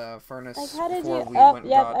 iron in the furnace Like, how did before you? we Oh, went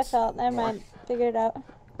yep, got I felt. Never more. mind. Figured it out.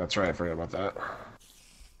 That's right, I forgot about that.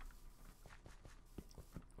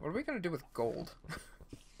 What are we gonna do with gold?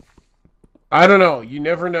 I don't know. You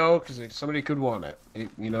never know, because somebody could want it.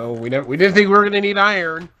 You know, we didn't think we were gonna need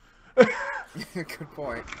iron. Good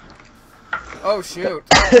point. Oh shoot!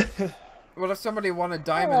 What if somebody wanted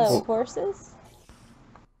diamonds? Hello, horses.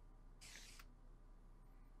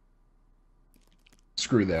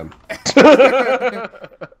 Screw them.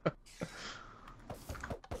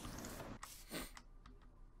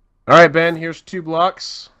 All right, Ben. Here's 2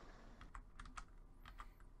 blocks.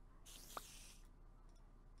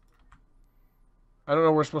 I don't know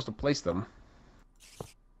where we're supposed to place them.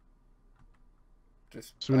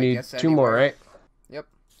 Just, So we I need guess 2 more, anywhere. right? Yep.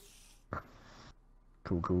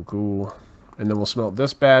 Cool. And then we'll smelt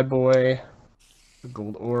this bad boy. The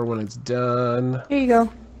gold ore when it's done. Here you go.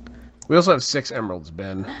 We also have 6 emeralds,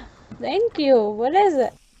 Ben. Thank you. What is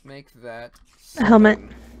it? Make that A helmet.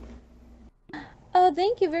 Oh,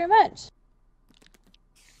 thank you very much.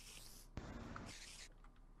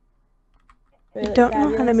 I don't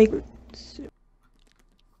know how to make.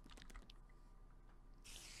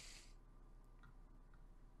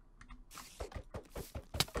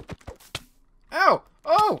 Ow!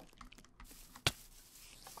 Oh!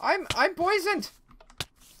 I'm poisoned.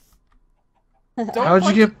 Don't How'd you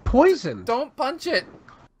punch get poisoned? Don't punch it.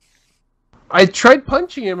 I tried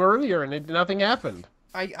punching him earlier and nothing happened.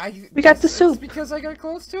 We got the it's soup. because I got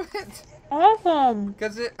close to it. Awesome.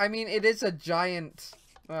 Because I mean, it is a giant.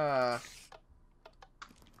 It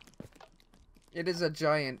is a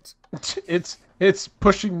giant It's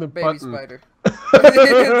pushing the baby button. spider.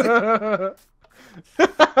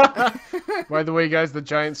 By the way, guys, the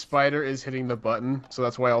giant spider is hitting the button, so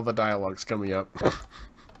that's why all the dialogue's coming up.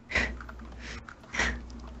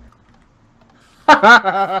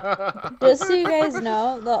 Just so you guys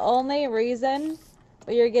know, the only reason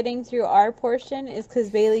you're getting through our portion is because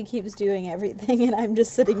Bailee keeps doing everything, and I'm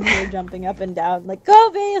just sitting here jumping up and down, like,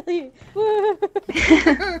 go Bailee! Woo!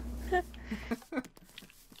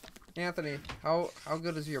 Anthony, how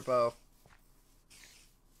good is your bow?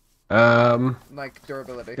 Like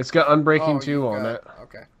durability. It's got Unbreaking Oh, 2 you on got- it.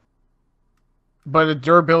 Okay. But the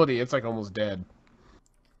durability, it's like almost dead.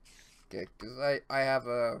 Okay, because I have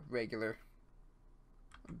a regular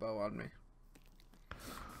bow on me.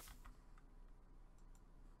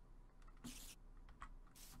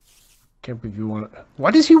 Can't believe you want it.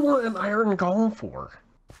 What does he want an iron golem for?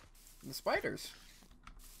 The spiders.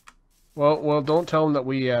 Well, don't tell him that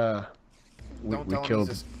we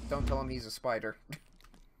killed. Don't tell him he's a spider.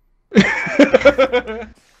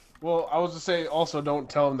 Well, I was to say also don't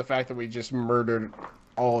tell him the fact that we just murdered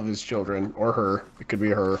all of his children or her. It could be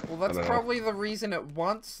her. Well, I that's don't know. probably the reason it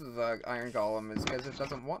wants the iron golem is because it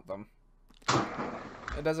doesn't want them.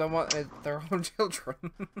 It doesn't want their own children.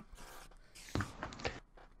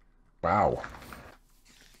 Wow.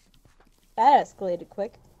 That escalated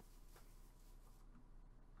quick.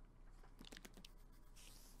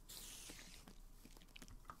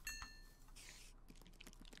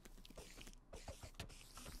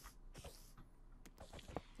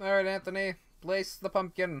 Alright, Anthony. Place the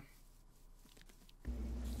pumpkin.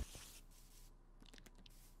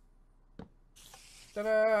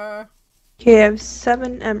 Ta-da! Okay, I have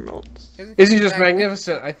 7 emeralds. Is he just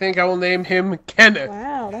magnificent? I think I will name him Kenneth.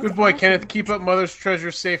 Wow, that's Good boy, awesome. Kenneth. Keep up Mother's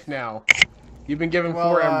treasure safe now. You've been given Well,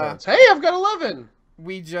 4 emeralds. Hey, I've got 11!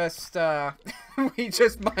 We just, we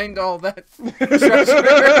just mined all that treasure.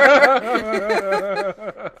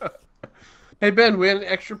 Hey, Ben, we had an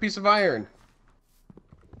extra piece of iron.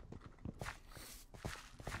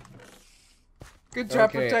 Good job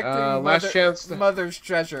Okay, protecting last chance to- Mother's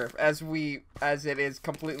treasure, as it is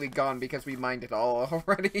completely gone because we mined it all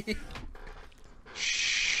already.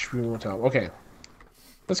 Shh, we won't tell. Okay.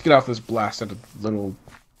 Let's get off this blasted little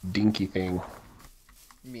dinky thing.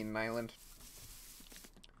 You mean an island?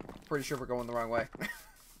 Pretty sure we're going the wrong way.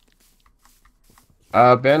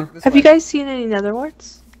 Ben? This Have way. you guys seen any nether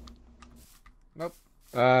warts? Nope.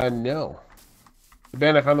 No.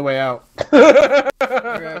 Ben, I found the way out.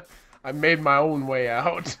 Okay. I made my own way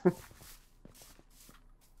out.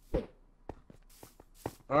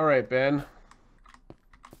 Alright, Ben.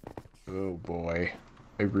 Oh boy.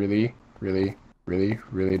 I really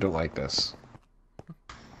don't like this.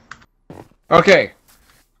 Okay.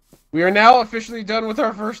 We are now officially done with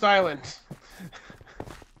our first island.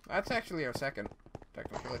 That's actually our second,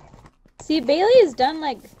 technically. See, Bailey's done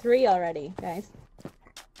like 3 already, guys.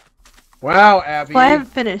 Wow, Abby. Well, I haven't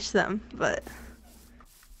finished them, but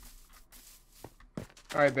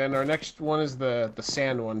Alright, Ben, our next one is the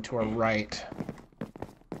sand one to our right.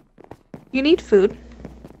 you need food.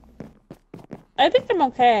 I think I'm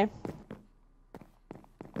okay.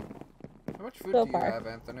 How much food So do you far. have,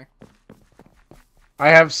 Anthony? I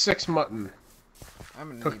have 6 mutton. I'm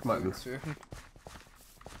gonna Cooked need mutton. food soon.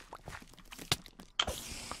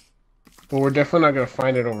 But we're definitely not gonna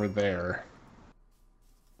find it over there.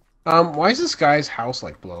 Why is this guy's house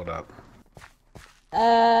like blown up?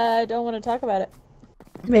 I don't want to talk about it.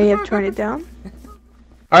 May have torn it down.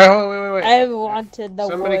 Alright, hold on, wait. I wanted the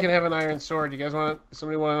Somebody wood. can have an iron sword. You guys want?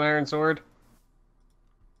 Somebody want an iron sword?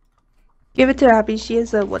 Give it to Abby. She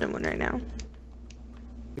has a wooden one right now.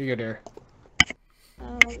 Here you go, dear.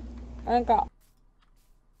 I got.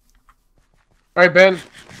 Alright, Ben.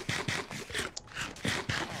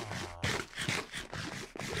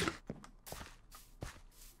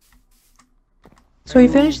 So we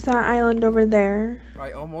finished that island over there.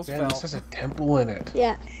 I almost Ben, fell. this has a temple in it.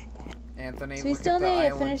 Yeah. Anthony, So we look still at the need to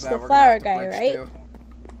island finish that the we're gonna flower have to guy, bridge right?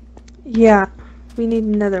 Yeah, we need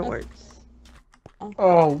nether warts.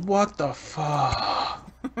 Oh, what the fuck?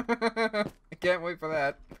 to. I can't wait for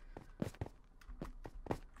that.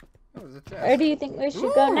 Oh, there's a chest. Where do you think we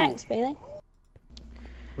should go Ooh. next, Bailey?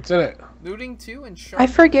 What's in it? Looting 2 and sharp. I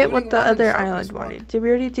forget looting what the 1 and other sharpness island 1. wanted. Did we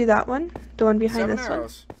already do that one? The one behind 7 this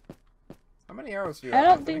arrows. How many arrows do you I have?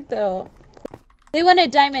 don't Anthony? think they'll. They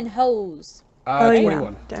wanted diamond hose. one? Oh 21.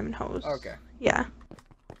 yeah, diamond hose. Okay. Yeah.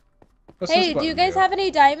 What's Hey, this do you button guys have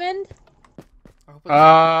any diamond? I hope it's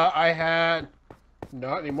I had...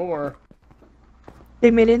 Not anymore.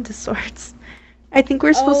 They made it into swords. I think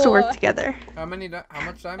we're supposed to Oh. work together. how much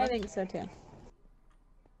I diamond? think so too.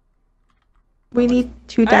 We need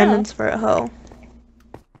 2 I don't know. diamonds for a hoe.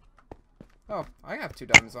 Oh, I have 2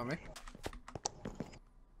 diamonds on me.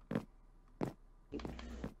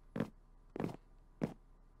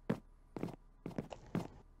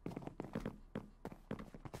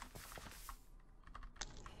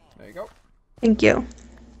 There you go. Thank you.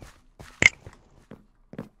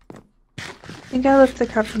 I think I left the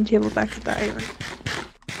crafting table back at the island.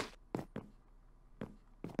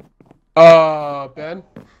 Ben?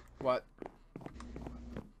 What?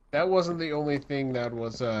 That wasn't the only thing that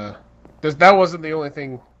was, that wasn't the only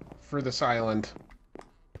thing for this island.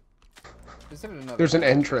 Is there another? There's an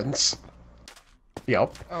entrance.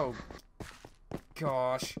 Yep. Oh.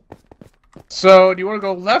 Gosh. So, do you want to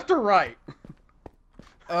go left or right?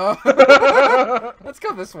 Let's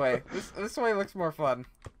go this way. This way looks more fun.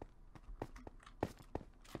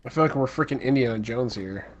 I feel like we're freaking Indiana Jones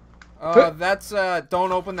here. That's,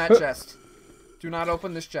 don't open that chest. Do not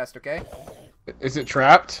open this chest, okay? Is it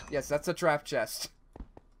trapped? Yes, that's a trap chest.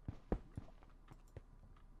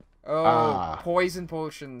 Oh, poison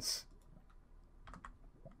potions.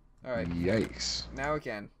 Alright, Yikes. now we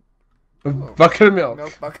can. A bucket of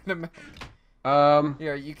milk. Bucket of milk.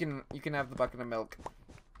 Here, you can have the bucket of milk.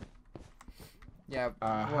 Yeah,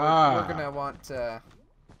 we're gonna want to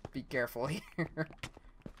be careful here.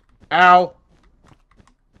 Ow.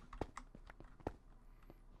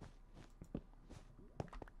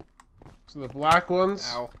 So the black ones.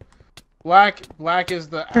 Ow. Black is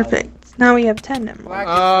the. Perfect. Now we have 10 emeralds. Black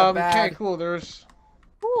is the bad. Okay, cool. There's.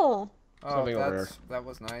 Cool. Oh, Something over here. that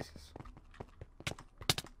was nice.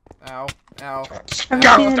 Ow. Ow. Haven't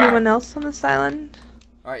seen anyone else on this island.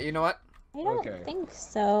 Alright, you know what? I don't Okay. think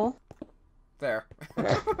so. There.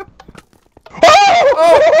 Oh!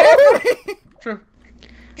 Oh, Anthony!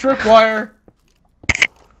 Tripwire.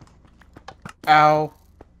 Ow.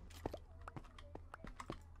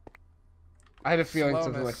 I had a feeling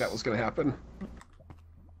something like that was going to happen.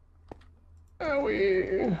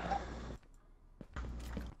 Owie.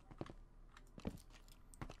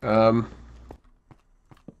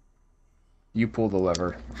 You pull the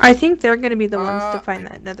lever. I think they're gonna be the ones to find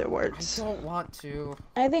that nether I warts. don't want to.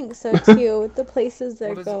 I think so too, with the places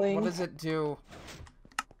they're What going. does it do?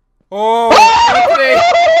 Oh, Anthony!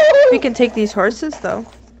 We can take these horses though.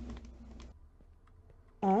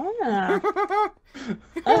 Ah.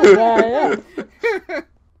 Oh, yeah.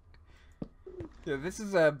 Yeah, this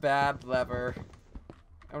is a bad lever.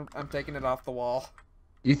 I'm taking it off the wall.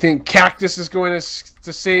 You think Cactus is going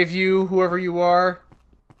to save you, whoever you are?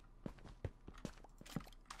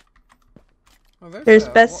 Oh, There's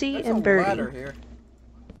Bessie there's and a Birdie. ladder here.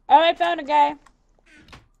 Oh, I found a guy.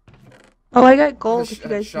 Oh, I got gold The if you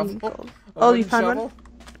guys shovel? need gold. A Oh, you wooden found shovel? one?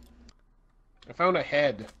 I found a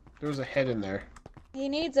head. There was a head in there. He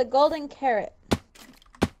needs a golden carrot.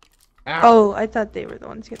 Ow. Oh, I thought they were the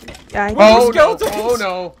ones getting. Yeah. I Oh no! skeletons! Oh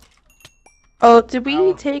no! Oh, did we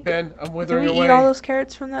Ow, take? Ben, I'm Did withering we away. eat all those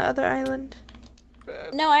carrots from the other island? Ben.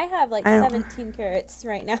 No, I have like I don't- 17 carrots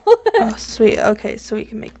right now. Oh, sweet. Okay, so we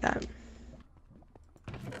can make that.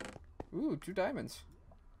 Ooh, 2 diamonds.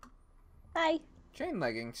 Hi. Chain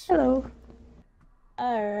leggings. Hello.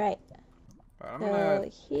 Alright. Alright, I'm So gonna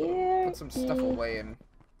here put some stuff away and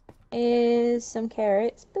is some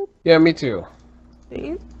carrots. Boop. Yeah, me too.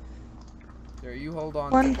 Sweet. there. You hold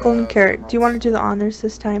on. One to the golden carrot. Do you want to emeralds. do the honors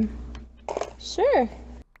this time? Sure.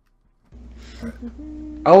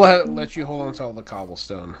 I'll let you hold on to all the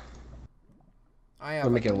cobblestone. I have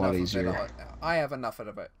That'll make it a lot enough of easier. I have enough of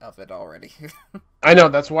it already. I know,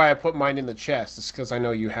 that's why I put mine in the chest. It's because I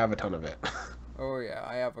know you have a ton of it. Oh yeah,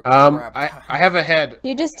 I have a crap. I have a head.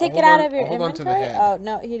 You just take Hold it out on- of your I'll hold on to the inventory? head. Oh,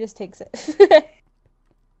 no, he just takes it.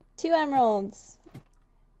 2 emeralds.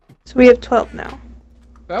 So we have 12 now.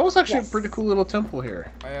 That was actually Yes. a pretty cool little temple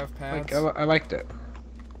here. I have pants. I liked it.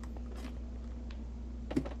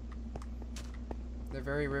 They're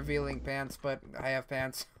very revealing pants, but I have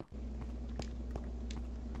pants.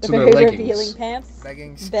 So they're Very leggings. revealing pants.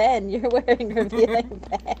 Leggings. Ben, you're wearing revealing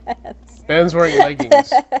pants. Ben's wearing leggings.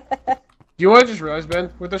 Do you want to just realize,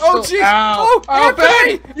 Ben? With the Oh still... jeez! Ow! Oh,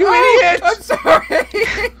 Anthony! Ben! You Oh, idiot! I'm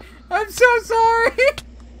sorry! I'm so sorry!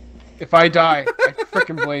 If I die, I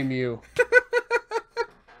frickin' blame you.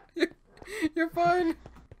 You're fine.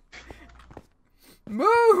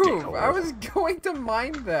 Move! I was going to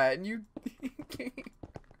mine that, and you...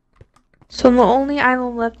 So the only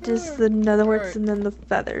island left is the nether warts Alright. and then the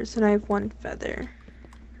feathers, and I have 1 feather.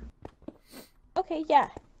 Okay, yeah.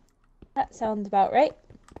 That sounds about right.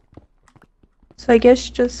 So I guess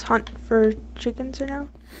just hunt for chickens for now.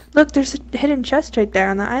 Look, there's a hidden chest right there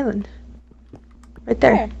on the island. Right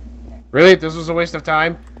there. Where? Really? This was a waste of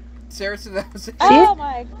time? Seriously, that was it? Oh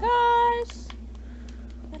my gosh!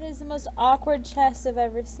 That is the most awkward chest I've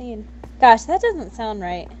ever seen. Gosh, that doesn't sound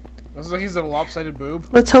right. This is like he's a lopsided boob.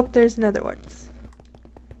 Let's hope there's nether warts.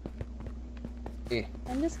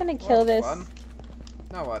 I'm just gonna Well, kill that's this fun.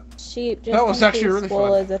 Now what? sheep just That was in actually case really wool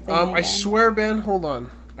fun. is a thing I again. swear, Ben, hold on.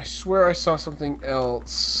 I swear I saw something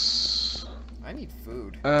else. I need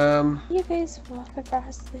food. You guys walk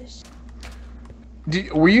across this.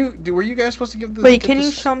 Were you guys supposed to give the? Wait, get can you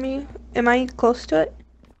this- show me? Am I close to it?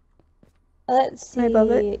 Let's Am I above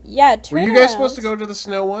see. it? Yeah, Were turn you guys supposed to around. go to the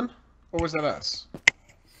snow one, or was that us?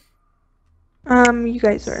 You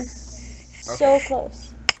guys were. So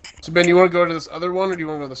close. So Ben, do you want to go to this other one, or do you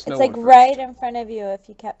want to go to the snow It's like one? right in front of you if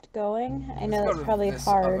you kept going. I know Let's go that's to probably this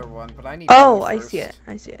hard. Other one, but I need Oh, food I first. see it.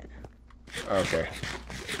 I see it. Okay.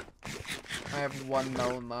 I have 1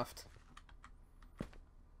 melon left.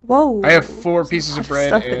 Whoa. I have 4 There's a pieces lot of bread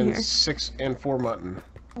stuff in and here. 6 and 4 mutton.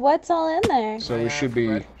 What's all in there? So I we have should be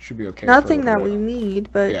bread. okay. Nothing for a that little we bit.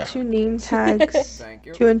 need, but Yeah. 2 name tags, Thank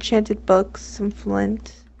you. 2 enchanted books, some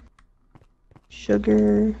flint,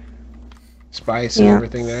 sugar. Spice Yeah. and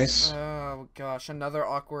everything nice. Oh gosh, another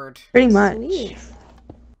awkward. Pretty much. Sweet.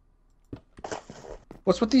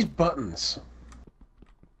 What's with these buttons?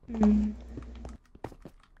 Mm.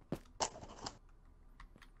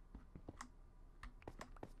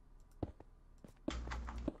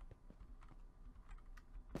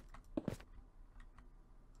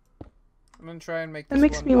 I'm gonna try and make That this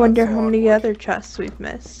makes one me not wonder so how many awkward. other chests we've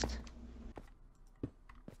missed.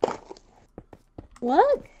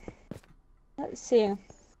 What? Let's see.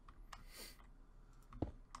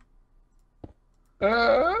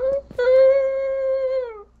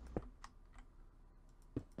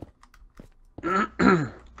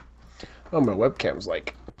 Oh, my webcam's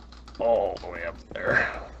like all the way up there.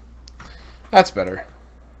 That's better.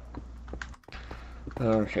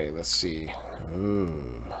 Okay, let's see.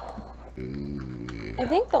 Ooh. I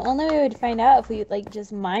think the only way we'd find out if we like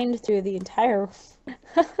just mined through the entire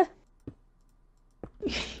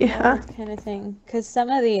Yeah. kind of thing. Because some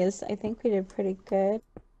of these, I think we did pretty good.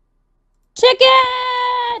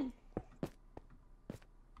 Chicken!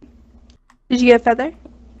 Did you get a feather?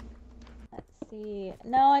 Let's see.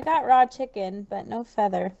 No, I got raw chicken, but no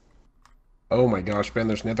feather. Oh my gosh, Ben,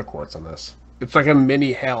 there's nether quartz on this. It's like a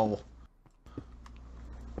mini hell.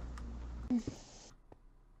 It's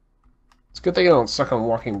a good thing I don't suck on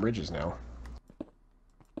walking bridges now.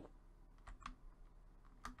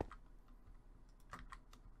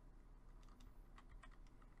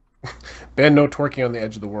 Ben, no twerking on the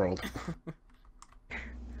edge of the world.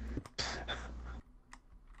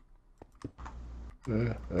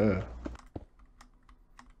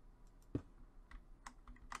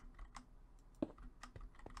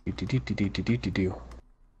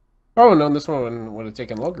 Oh no, this one would have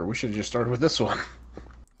taken longer. We should have just started with this one.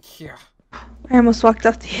 Yeah. I almost walked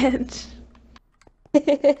off the edge.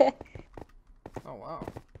 Oh wow.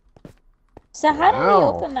 So how do we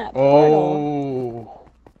open that portal?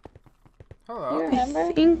 Oh. You Hello. remember?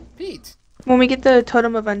 I think Pete. when we get the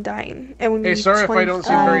Totem of Undying, and we Hey, need sorry if I don't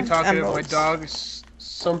seem very 25 talkative. My emeralds. dog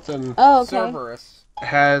something Oh, okay. Cerberus.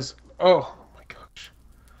 has. Oh my gosh.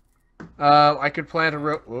 I could plant a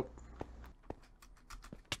whoop.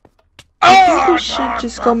 I think we should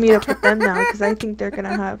just go meet up with them now, because I think they're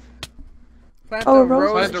gonna have. Plant Oh, a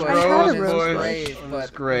rose rose bush. bush Plant a on rose his bush grave, on his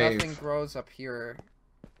but grave. nothing grows up here,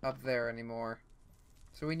 up there anymore.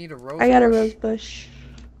 So we need a rose I got a bush. rose bush.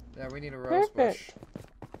 Yeah, we need a rose Perfect. bush.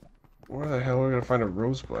 Where the hell are we gonna find a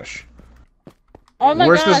rose bush? Oh my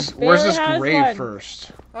where's gosh, where's this Bailey has grave one.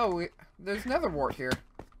 first? Oh, there's nether wart here.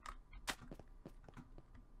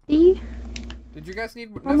 See? Did you guys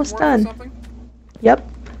need nether Almost wart done. or something? Yep.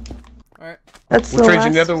 Alright. That's We'll the trade you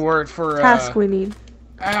last nether wart for task we need.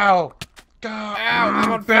 Ow! Ow,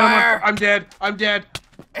 I'm on Ben, fire! I'm dead. I'm dead.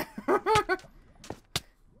 Are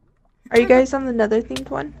you guys on the nether themed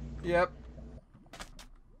one? Yep.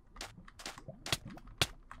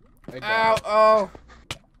 I died. Ow, oh!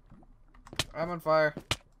 I'm on fire.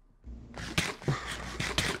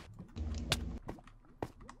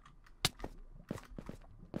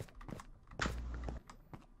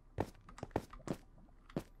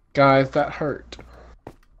 Guys, that hurt.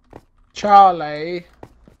 Charlie.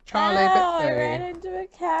 Charlie, Ow, I baby. ran into a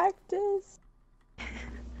cactus.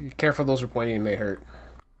 Be careful, those are pointy and they hurt.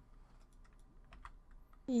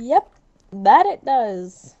 Yep, that it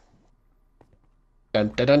does. Dun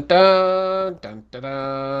dun dun dun dun dun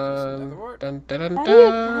dun Nether wart. dun dun dun. How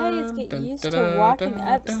do you guys get dun, used dun, to dun, walking dun,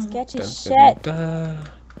 up dun, sketchy dun, shit? Dun,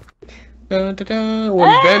 dun, dun, dun.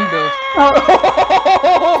 When Ben built.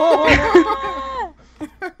 Ah!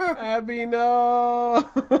 Abby, no.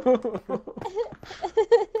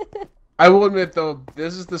 I will admit though,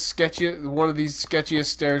 this is the sketchiest, one of these sketchiest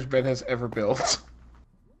stairs Ben has ever built.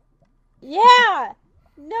 Yeah!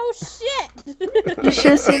 No shit! You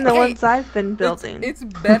should have seen the Hey, ones I've been building. It's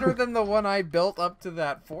better than the one I built up to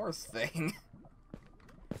that forest thing.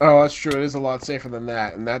 Oh, that's true. It is a lot safer than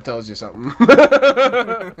that, and that tells you something.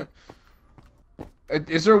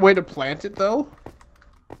 Is there a way to plant it though?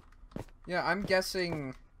 Yeah, I'm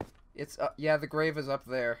guessing it's yeah, the grave is up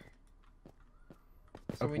there.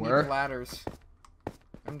 So Up we where? need ladders.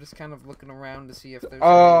 I'm just kind of looking around to see if there's any,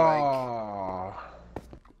 Oh.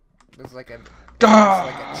 there's like a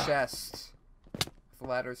Ah! chest with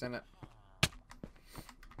ladders in it.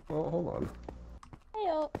 Well, hold on.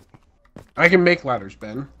 Hey-o. I can make ladders,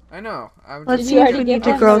 Ben. I know. I was Let's just see you if looking, we already need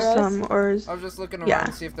get to grow one, Rose? some, or I was just looking around Yeah.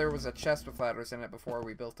 to see if there was a chest with ladders in it before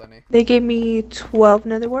we built any. they gave me 12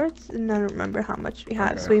 nether warts, and I don't remember how much we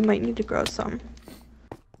had, Okay. so we might need to grow some.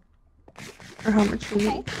 Or how much we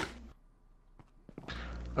need.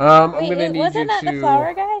 I'm Wait, gonna need you wasn't that the to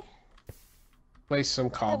flower guy? place some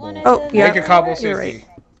cobble. wanted Oh, the yeah. Make a cobble You're safety.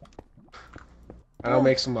 And I'll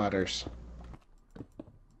make some ladders.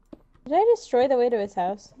 Did I destroy the way to his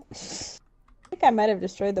house? I think I might have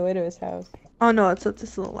destroyed the way to his house. Oh no, it's at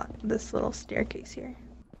this little staircase here.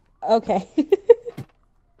 Okay.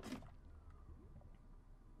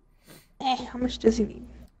 How much does he need?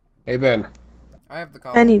 Hey Ben. I have the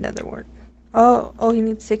cobble. I need nether wart. Oh, he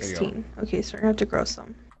needs you go. 16. Okay, so we're gonna have to grow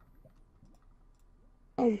some.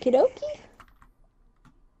 Okie dokie.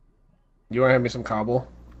 You wanna have me some cobble?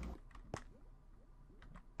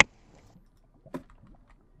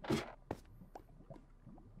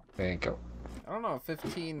 There you go. I don't know if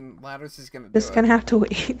 15 ladders is gonna do Just it. gonna have to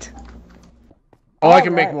wait. Oh, I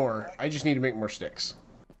can make Alright. more. I just need to make more sticks.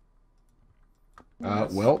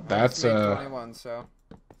 Yes. Well, I that's just made 21, so.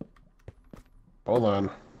 Hold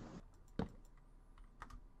on.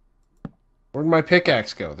 Where'd my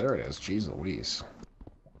pickaxe go? There it is. Jeez Louise.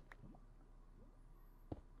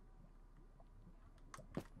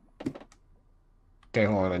 Okay,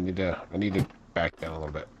 hold on. I need to back down a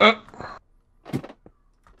little bit.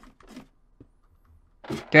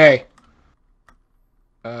 Okay.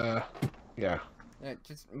 Yeah. Yeah,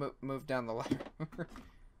 just move down the ladder.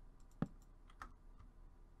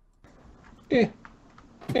 Eh.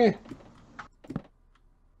 Eh.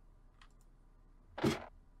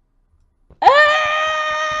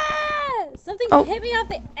 Ah! Something Oh. hit me off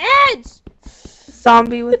the edge.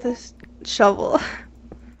 Zombie with this shovel.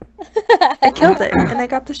 I killed it, and I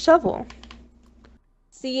got the shovel.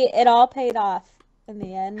 See, it all paid off in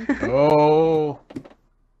the end. Oh.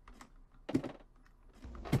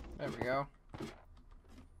 There we go.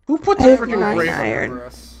 Who put I the have freaking 9 grave? iron. For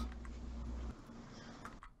us.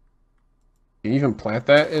 Can you even plant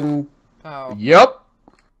that in? How? Yep.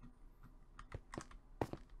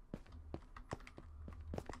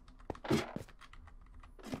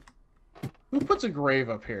 Who puts a grave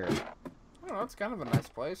up here? Oh, it's kind of a nice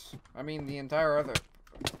place. I mean, the entire other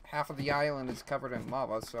half of the island is covered in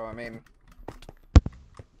lava, so I mean.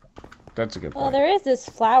 That's a good Well, point. there is this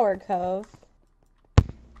flower cove.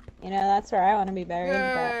 You know, that's where I want to be buried.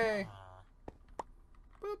 But...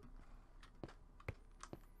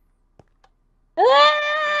 Yay!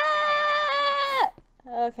 Ah!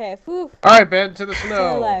 Okay, whew. All right, Ben, to the Still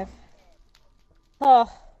snow. alive.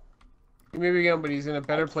 Oh, He may be gone, but he's in a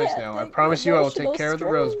better place can't now. I take promise you, I will take emotional care of the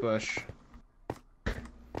strain. rose bush.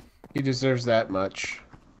 He deserves that much.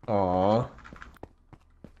 Aw.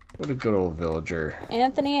 What a good old villager.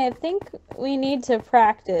 Anthony, I think we need to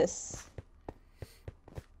practice.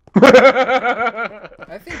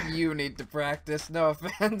 I think you need to practice, no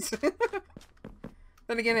offense.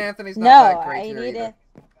 Then again, Anthony's not No, that great I here need either.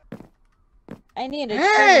 I need a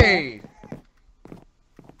Hey! trainer.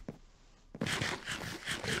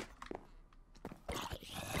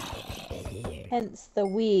 Hence the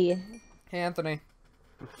we. Hey, Anthony.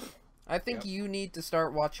 I think you need to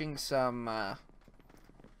start watching some, a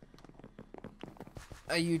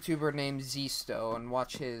YouTuber named Zisto and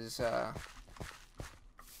watch his,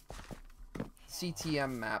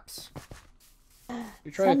 CTM maps.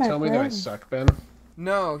 You trying to Some are tell me that I fun. suck, Ben?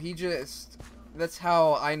 No, he just... That's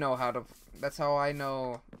how I know how to... That's how I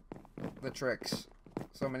know the tricks.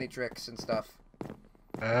 So many tricks and stuff.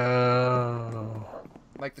 Oh.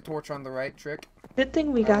 Like the torch on the right trick. Good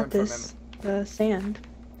thing we I got learned from this sand.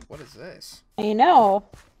 What is this? I know.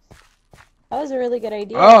 That was a really good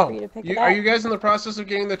idea for you to pick it up. Are you guys in the process of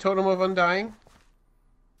getting the Totem of Undying?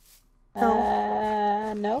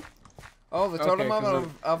 No. Oh, the Okay, Totem 'cause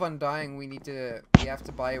of Undying, we have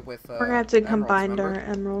to buy it with, We're gonna have to emeralds, combine our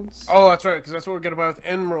remember? emeralds. Oh, that's right, because that's what we're gonna buy with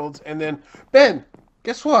emeralds. And then, Ben,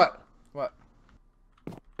 guess what? What?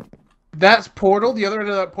 That's portal. The other end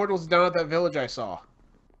of that portal is down at that village I saw.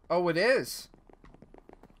 Oh, it is?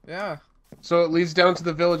 Yeah. So it leads down to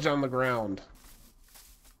the village on the ground.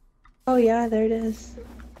 Oh yeah, there it is.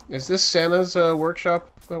 Is this Santa's workshop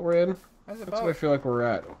that we're in? How's it That's what I about? feel like we're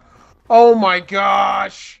at. Oh my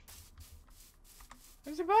gosh!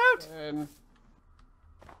 How's it about? And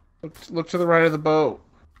look to the right of the boat.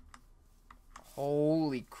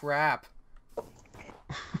 Holy crap.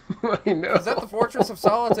 I know. Is that the Fortress of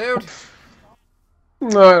Solitude? I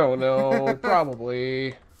don't know.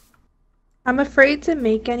 Probably. I'm afraid to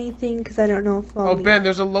make anything because I don't know if I'll Oh, need- Ben,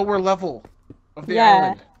 there's a lower level of the Yeah.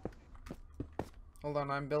 island. Hold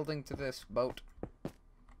on, I'm building to this boat.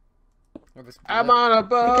 Or this I'm blit. on a Like,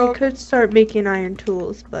 I boat. could start making iron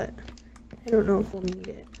tools, but I don't know if we'll need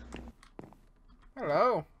it.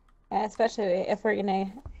 Hello. Yeah, especially if we're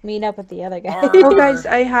gonna meet up with the other guy. Arr. Oh guys,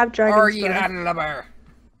 I have Are dragon's you breath. landlubber?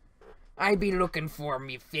 I be looking for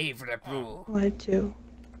me favorite brew, Oh, I do.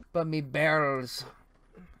 but me barrels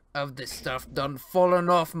of the stuff done fallen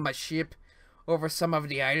off my ship over some of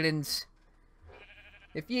the islands.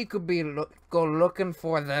 If ye could be go looking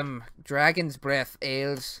for them dragon's breath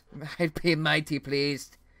ales, I'd be mighty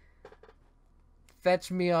pleased.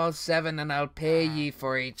 Fetch me all 7 and I'll pay ye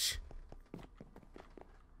for each.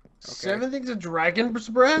 7 things of dragon's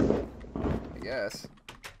breath? I guess.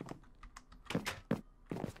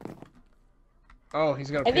 Oh,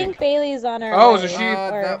 he's got a I think pig. Bailey's on her Oh, way. is it she?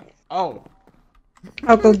 that, Oh.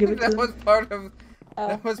 I'll go give it to that them. was part of Oh.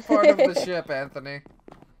 that was part of the ship, Anthony.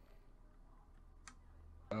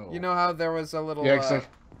 Oh. You know how there was a little Yeah, 'cause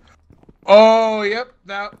Oh, yep.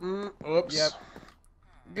 That. Oops. Yep.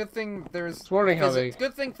 Good thing there's. I was wondering how they.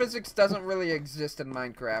 Good thing physics doesn't really exist in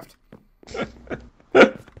Minecraft.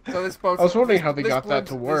 So this I was wondering how they got that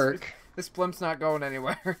to work. This blimp's not going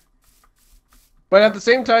anywhere. But at the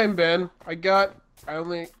same time, Ben, I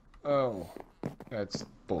only. Oh, that's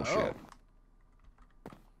bullshit. Oh.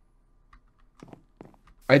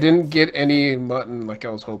 I didn't get any mutton like I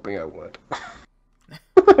was hoping I would.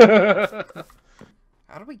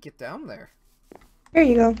 How do we get down there? Here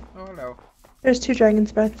you go. Oh, hello. There's 2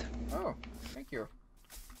 dragon's breath. Oh, thank you.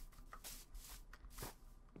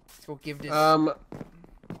 Let's go give this...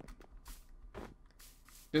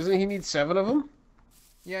 Doesn't he need 7 of them?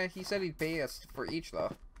 Yeah, he said he'd pay us for each,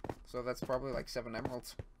 though. So that's probably like 7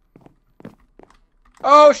 emeralds.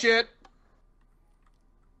 Oh, shit!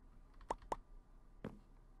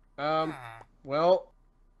 Well...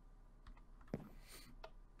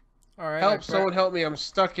 Alright, help, someone help me, I'm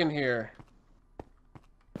stuck in here.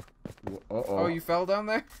 Uh-oh. Oh, you fell down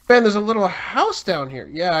there? Ben, there's a little house down here.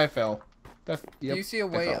 Yeah, I fell. Yep, Do you see a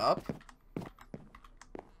way up?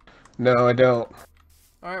 No, I don't.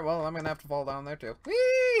 Alright, well, I'm gonna have to fall down there, too.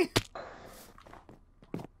 Whee!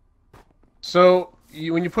 So,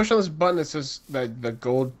 when you push on this button, it says that the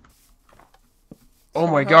gold... Oh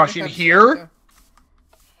my gosh, in here? It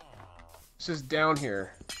says down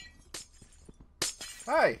here.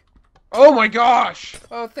 Hi! Oh my gosh!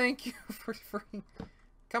 Oh, thank you for freeing...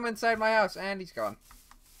 Come inside my house, and he's gone.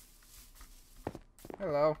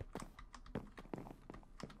 Hello.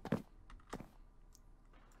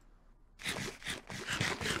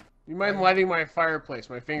 You mind lighting my fireplace?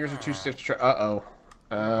 My fingers are too stiff to try. Uh-oh.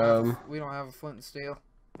 We don't have a flint and steel.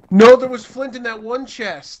 No, there was flint in that one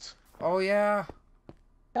chest. Oh, yeah.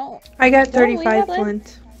 Don't. I got Don't we 35 have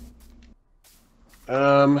flint.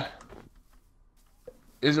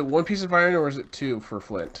 Is it 1 piece of iron or is it 2 for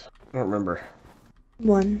flint? I don't remember.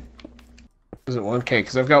 1. Is it 1? Okay,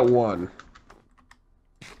 because I've got 1.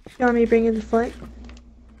 You want me to bring you the flint?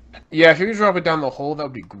 Yeah, if you could drop it down the hole, that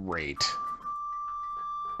would be great.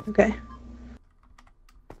 Okay.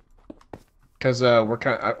 Because we're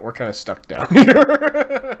kind of stuck down here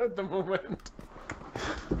at the moment,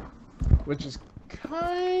 which is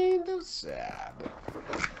kind of sad.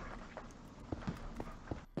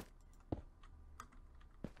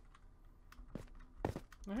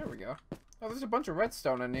 Oh, here we go. Oh, there's a bunch of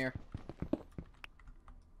redstone in here.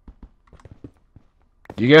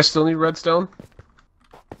 Do you guys still need redstone?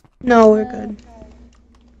 No, we're good.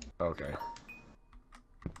 Okay.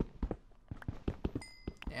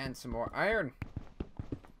 And some more iron.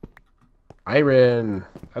 Iron.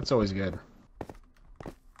 That's always good.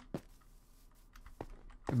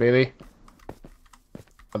 Bailee.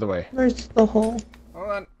 Other way. Where's the hole? Hold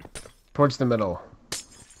on. Towards the middle.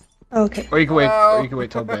 Okay. Or you can wait. Hello? Or you can wait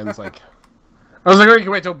till Ben's like. I was like, or you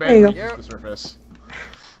can wait till There you Ben go. reaches the surface.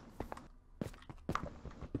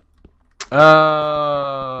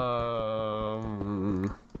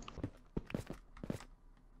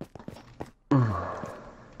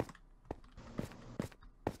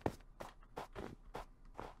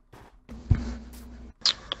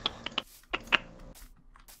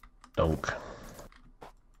 Donk.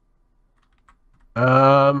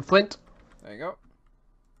 Flint. There you go.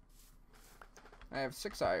 I have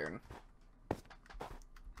 6 iron.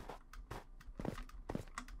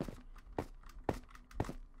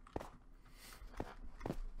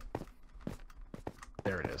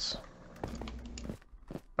 There it is.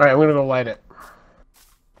 Alright, I'm gonna go light it.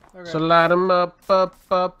 Okay. So light 'em up,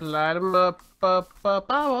 light 'em up,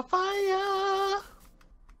 our fire!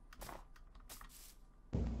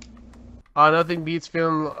 Nothing beats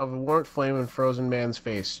feeling of a warm flame in frozen man's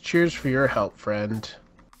face. Cheers for your help, friend.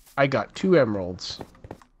 I got 2 emeralds.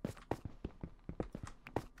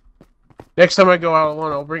 Next time I go out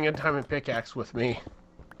alone, I'll bring a diamond pickaxe with me.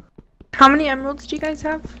 How many emeralds do you guys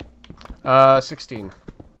have? 16.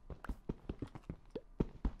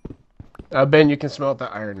 Ben, you can smelt the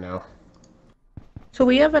iron now. So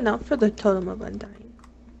we have enough for the totem of undying.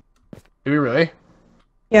 Do we really?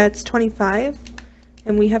 Yeah, it's 25,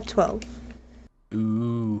 and we have 12.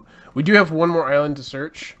 Ooh. We do have one more island to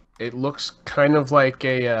search. It looks kind of like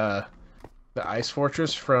a, the ice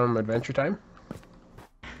fortress from Adventure Time.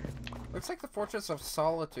 Looks like the Fortress of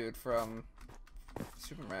Solitude from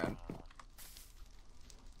Superman.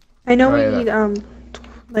 I know Oh, we yeah, need,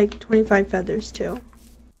 like 25 feathers, too.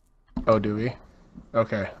 Oh, do we?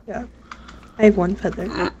 Okay. Yeah. I have 1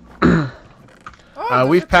 feather. Oh, there's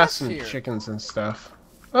We've a passed chest some here. chickens and stuff.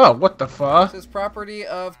 Oh, what the fuck? This is property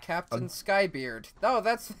of Captain Skybeard. Oh,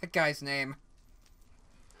 that's the guy's name.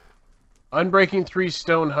 Unbreaking 3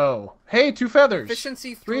 stone hoe. Hey, 2 feathers.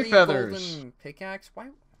 Efficiency 3 3 feathers. golden pickaxe. Why?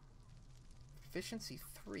 Efficiency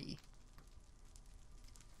 3.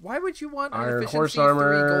 Why would you want an Iron efficiency horse 3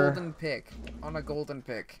 armor. golden pick on a golden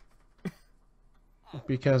pick?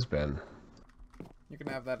 Because Ben. You can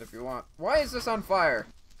have that if you want. Why is this on fire?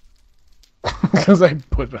 Because I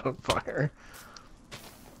put it on fire.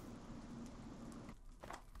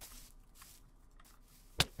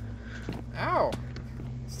 Ow!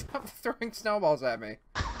 Stop throwing snowballs at me.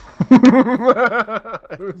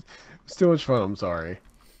 It's too much fun, I'm sorry.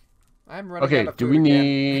 I'm running Okay, out of do food we again.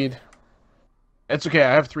 need... It's okay,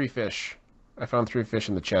 I have 3 fish. I found 3 fish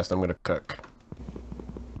in the chest I'm gonna cook.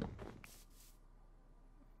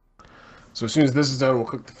 So as soon as this is done, we'll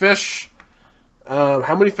cook the fish.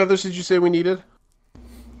 How many feathers did you say we needed?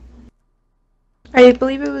 I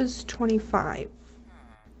believe it was 25.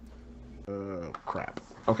 Crap.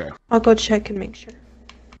 Okay. I'll go check and make sure.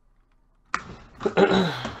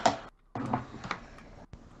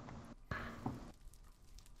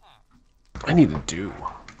 I need a do.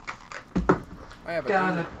 I have a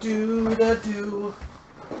Gotta do the do.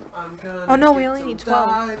 I'm gonna Oh no, we get only some need 12.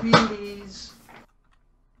 diabetes.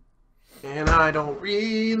 And I don't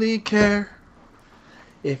really care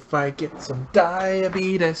if I get some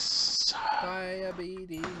diabetes.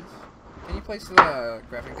 diabetes. Can you place the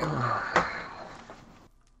crafting table?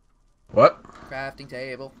 What? Crafting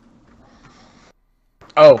table.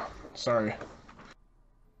 Oh, sorry.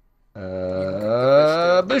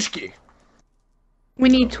 Bushki. We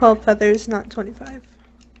need 12 feathers, not 25.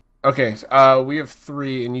 Okay, we have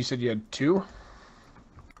 3, and you said you had 2?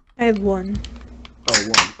 I have 1. Oh,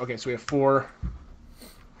 1. Okay, so we have 4.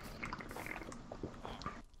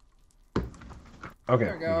 Okay.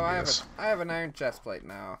 There we go. I have an iron chest plate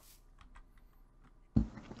now.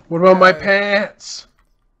 What about my pants?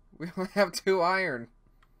 We only have 2 iron.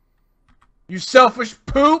 You selfish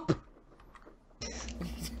poop!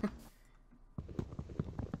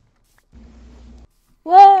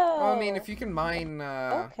 Whoa! Well, I mean, if you can mine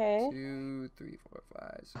Okay. 2, 3, 4,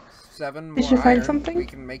 5, 6, 7 Did more you find iron, something? we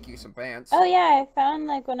can make you some pants. Oh yeah, I found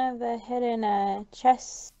like one of the hidden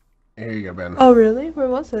chests. Here you go, Ben. Oh really? Where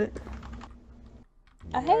was it?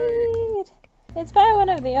 I hide. It's by one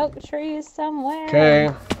of the oak trees somewhere. Okay.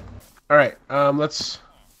 Alright, let's...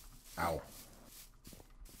 Ow.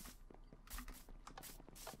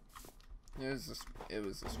 It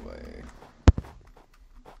was this way.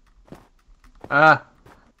 Ah.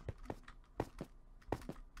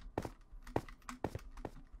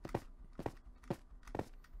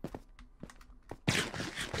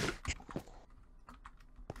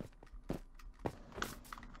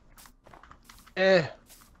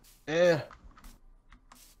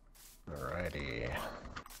 Alrighty.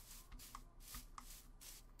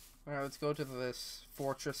 Alright, let's go to this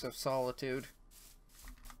Fortress of Solitude.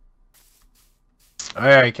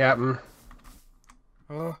 Aye, aye, Captain.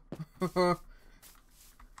 Oh.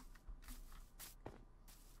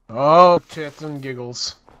 Oh, tits and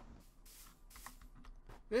giggles.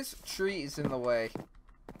 This tree is in the way.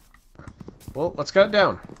 Well, let's cut it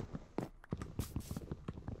down.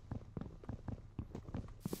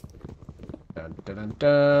 Dun dun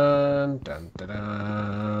dun dun dun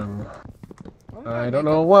dun. I don't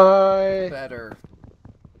know why. Better.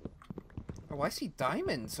 Oh, I see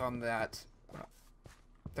diamonds on that.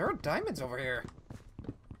 There are diamonds over here.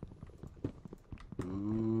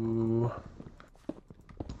 Ooh.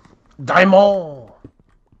 Diamond!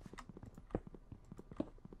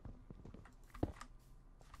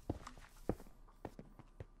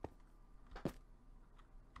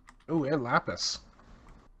 Ooh, and lapis.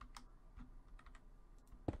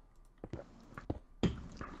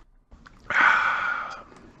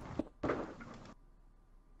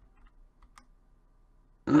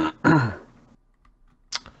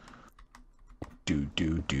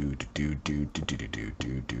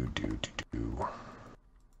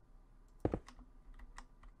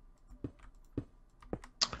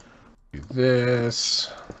 Do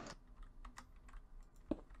this.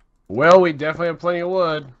 Well, we definitely have plenty of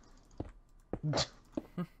wood.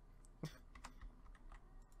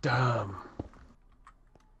 Dumb.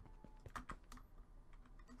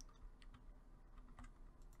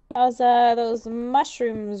 How's those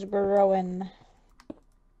mushrooms growing?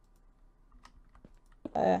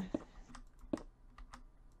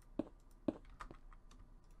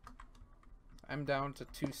 I'm down to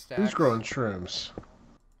 2 stacks. Who's growing shrooms?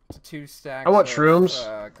 To 2 stacks. I want of,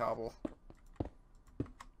 shrooms. Cobble.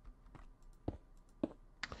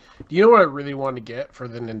 Do you know what I really want to get for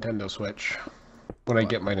the Nintendo Switch? When I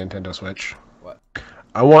get my Nintendo Switch? What?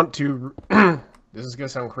 I want to... This is gonna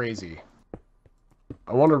sound crazy.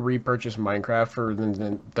 I want to repurchase Minecraft for the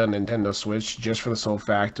Nintendo Switch just for the sole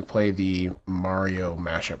fact to play the Mario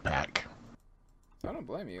mashup pack. I don't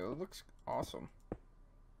blame you. It looks awesome.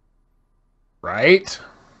 Right?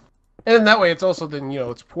 And that way it's also then,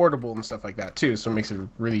 it's portable and stuff like that too, so it makes it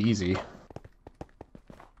really easy.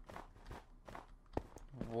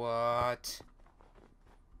 What?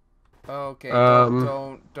 Okay,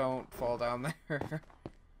 don't fall down there.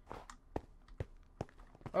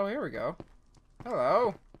 Oh, here we go.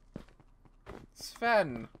 Hello.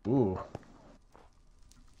 Sven. Ooh.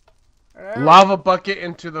 Hello. Lava bucket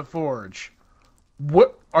into the forge.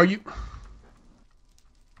 What are you...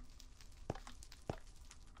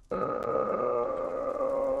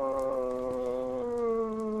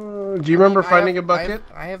 do you remember finding a bucket?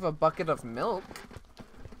 I have a bucket of milk.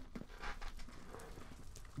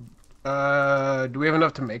 Do we have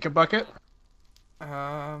enough to make a bucket?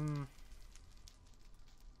 I'm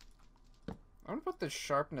gonna put the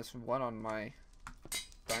sharpness 1 on my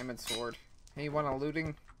diamond sword. Hey, you want a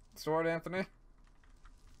looting sword, Anthony?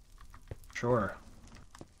 Sure.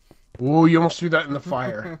 Ooh, you almost threw that in the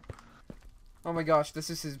fire. Oh my gosh, this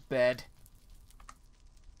is his bed.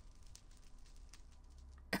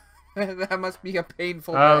 That must be a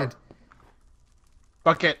painful bed.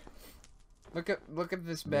 Bucket. Look at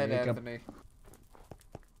this bed, Anthony.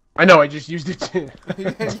 I know, I just used it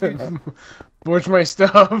to forge my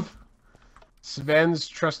stuff. Sven's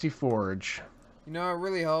trusty forge. You know, I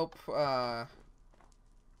really hope,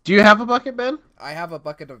 Do you have a bucket, Ben? I have a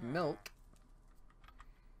bucket of milk.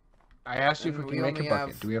 I asked you if we can make a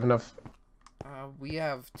bucket. Do we have enough? We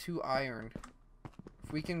have 2 iron.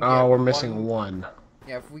 If we can Oh, get we're missing 1.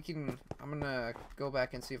 Yeah, if we can... I'm gonna go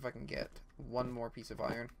back and see if I can get 1 more piece of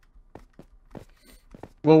iron.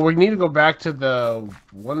 Well, we need to go back to the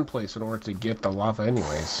one place in order to get the lava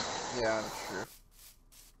anyways. Yeah, that's true.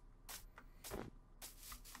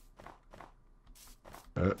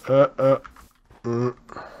 Mm.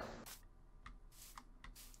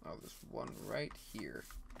 Oh, there's one right here.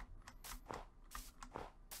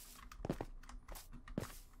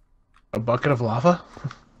 A bucket of lava?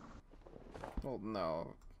 Well,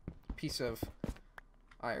 no. Piece of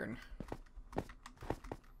iron.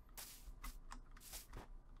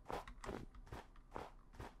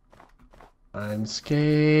 I'm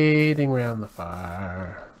skating around the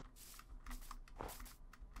fire.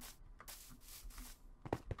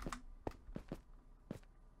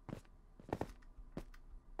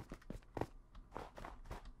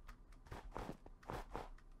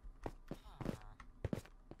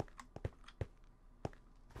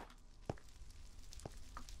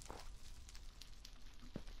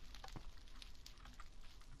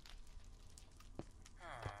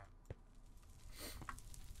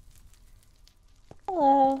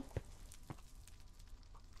 Hello.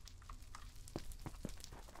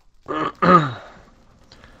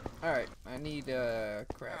 Alright, I need a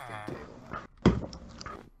crafting table.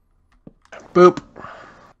 Boop.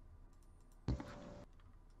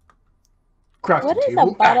 Crafting What is a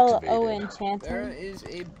table bottle activated. O There enchanting? is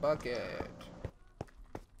a bucket.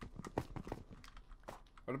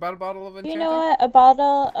 What about a bottle of Do enchanting? you know what a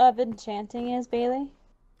bottle of enchanting is, Bailee?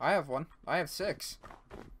 I have one. I have 6.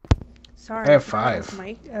 Sorry, I have forgot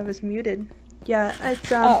 5. I was muted. Yeah,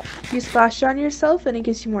 it's Oh. you splash on yourself and it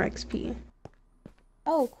gives you more XP.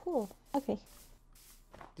 Oh, cool. Okay.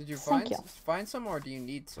 Did you Thank find you. find some or do you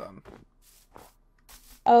need some?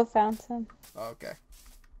 Oh, found some. Oh, okay.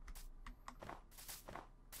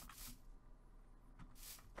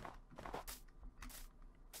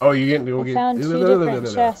 Oh, you get. I found 2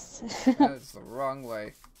 different chests. That is the wrong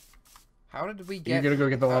way. How did we You get... gonna go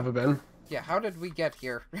get the lava, Ben? Yeah, how did we get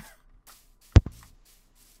here?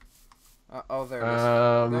 Oh, there it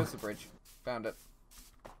is. There's the bridge. Found it.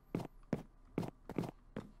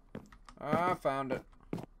 Ah, found it.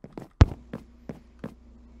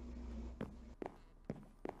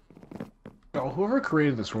 Oh, whoever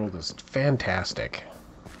created this world is fantastic.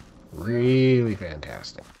 Really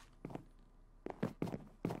fantastic.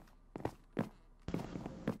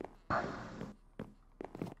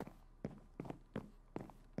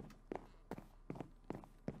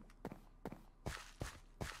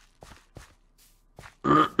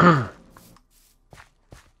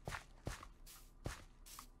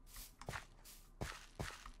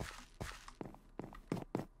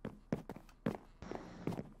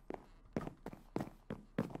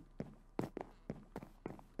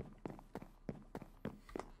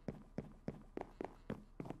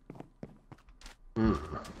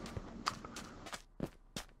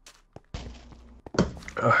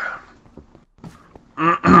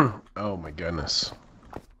 Oh my goodness.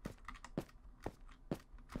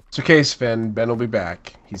 It's okay, Sven. Ben will be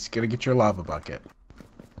back. He's gonna get your lava bucket.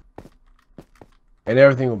 And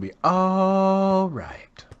everything will be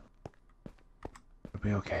alright. It'll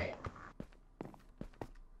be okay.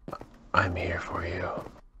 I'm here for you.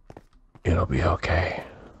 It'll be okay.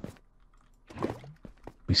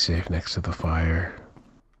 Be safe next to the fire.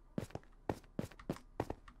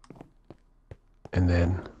 And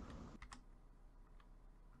then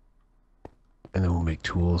we'll make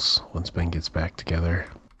tools once Ben gets back together.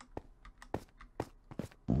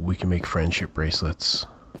 We can make friendship bracelets.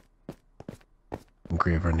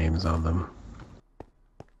 Engrave our names on them.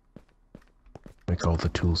 Make all the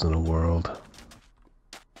tools in the world.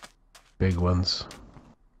 Big ones.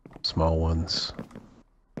 Small ones.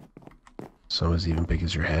 Some as even big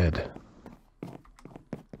as your head.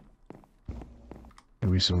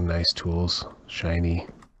 There'll be some nice tools. Shiny.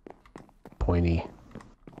 Pointy.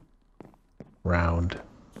 Round.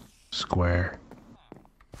 Square.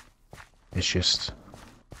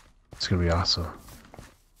 It's gonna be awesome.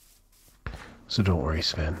 So don't worry,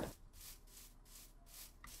 Sven.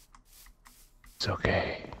 It's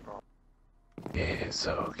okay. It's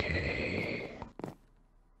okay.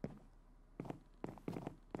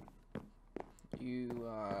 You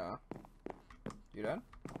done?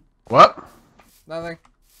 What? Nothing.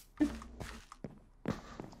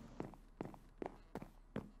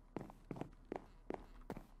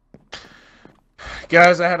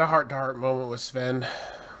 Guys, I had a heart-to-heart moment with Sven.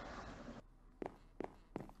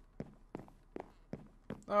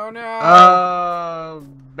 Oh no!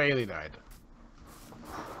 Bailee died.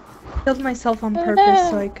 Killed myself on purpose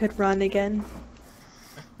so I could run again.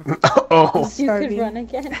 Oh. So you could run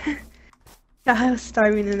again. Yeah, I was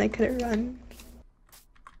starving and I couldn't run.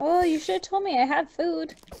 Oh, you should have told me I had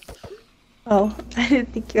food. Oh, I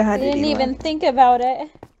didn't think you had I any didn't even left. think about it.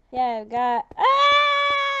 Yeah, I've got.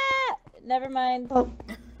 Ah! Never mind. Oh.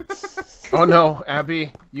 Oh no,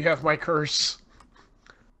 Abby, you have my curse.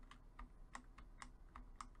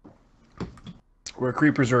 Where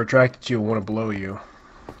creepers are attracted to you and want to blow you.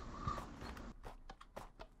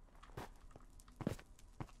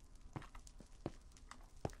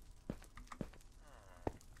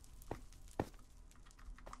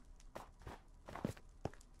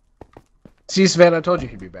 See, Sven, I told you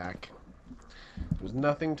he'd be back. There's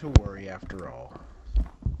nothing to worry after all.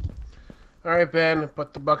 Alright, Ben,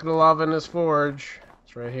 put the bucket of lava in his forge.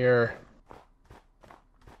 It's right here.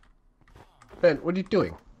 Ben, what are you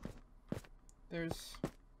doing? There's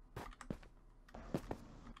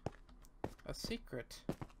a secret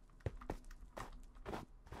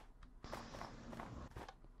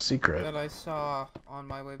Secret. that I saw on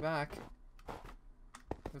my way back.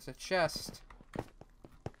 There's a chest.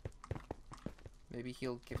 Maybe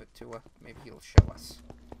he'll give it to us. Maybe he'll show us.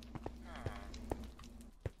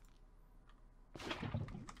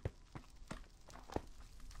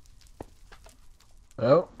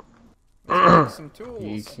 Oh. Let's make some tools.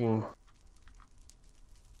 Yeeking.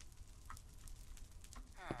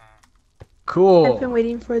 Cool. I've been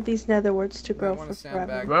waiting for these nether warts to grow wanna for stand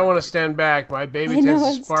forever. back. You might want to stand back. My baby I know, tends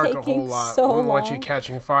to it's spark a whole taking lot. so I don't want you long.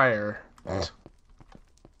 catching fire.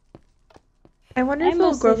 I wonder I'm if it'll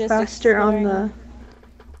mostly grow just faster exploring.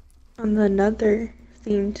 on the nether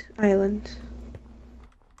themed island.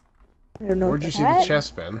 I don't know. Where'd you if see that's- the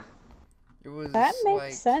chest, Ben? It was That makes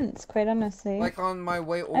like, sense, quite honestly. like on my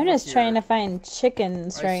way over I'm just here, trying to find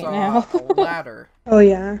chickens I right saw now. a ladder Oh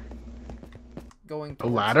yeah. going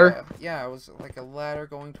towards ladder? yeah, it was like a ladder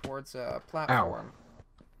going towards a platform.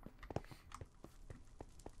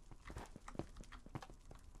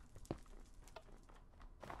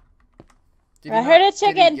 Did I he heard a Did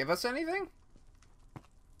chicken. he give us anything?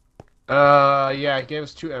 Yeah, it gave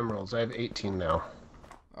us 2 emeralds. I have 18 now.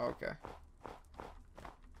 Okay.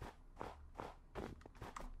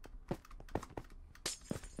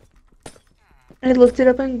 I looked it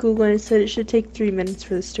up on Google and it said it should take 3 minutes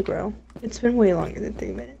for this to grow. It's been way longer than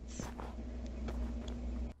 3 minutes.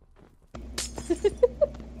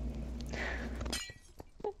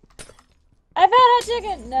 I found a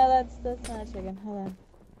chicken! No, that's not a chicken. Hold on.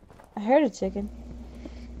 I heard a chicken.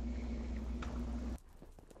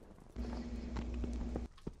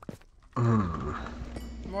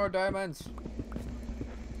 More diamonds.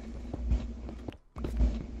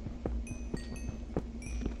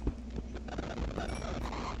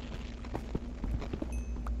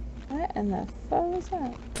 What in the fuck was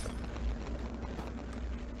that?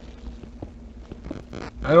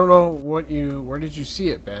 I don't know where did you see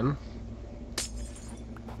it, Ben?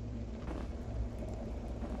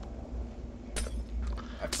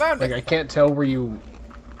 I found Like, it. I can't tell where you...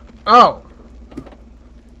 Oh!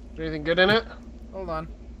 Is there anything good in it? Hold on.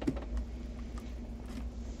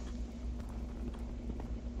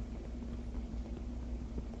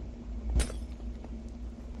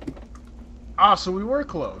 Ah, so we were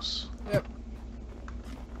close. Yep.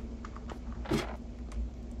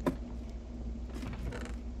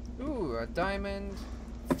 Ooh, a diamond,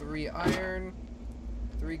 3 iron,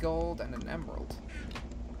 3 gold, and an emerald.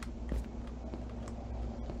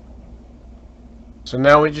 So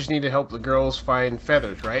now we just need to help the girls find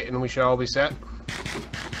feathers, right? And we should all be set?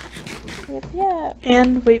 Yep, yeah.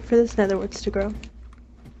 And wait for this netherwoods to grow.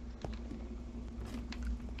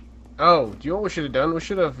 Oh, do you know what we should have done? We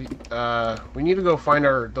should have, we need to go find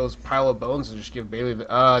those pile of bones and just give Bailee the,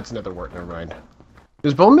 it's nether wart, never mind.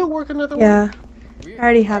 Does bone meal work in nether wart? Yeah. We I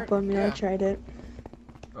already have bone meal. yeah. I tried it.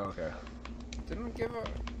 Okay. Didn't we give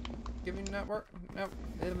you network? No,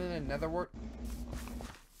 nether wart.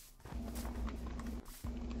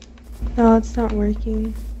 No, it's not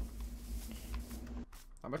working.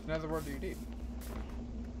 How much nether wart do you need?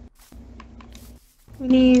 We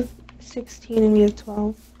need 16 and we have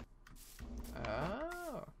 12.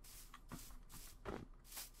 Oh.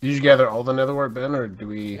 Did you gather all the nether wart, Ben, or do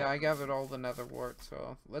we... Yeah, I gathered all the nether wart,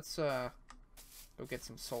 so let's go get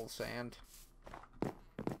some soul sand.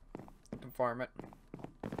 And farm it.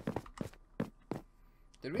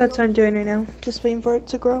 Did we That's go, what I'm doing right now. Just waiting for it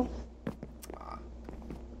to grow.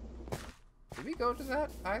 Did we go to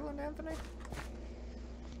that island, Anthony?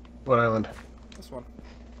 What island? This one.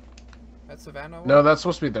 That Savannah one? No, that's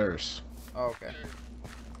supposed to be theirs. Oh, okay.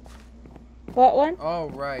 What one? Oh,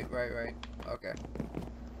 right. Okay.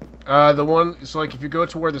 The one, so like if you go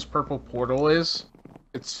to where this purple portal is,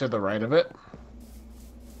 it's to the right of it.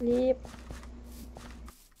 Yep.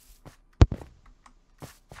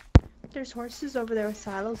 There's horses over there with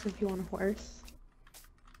saddles if you want a horse.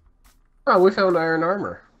 Oh, we found iron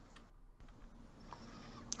armor.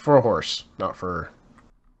 For a horse, not for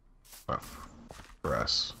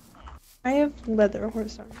us. I have leather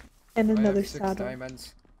horse armor and I another have 6 saddle.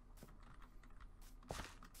 diamonds.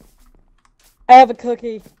 I have a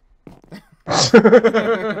cookie. When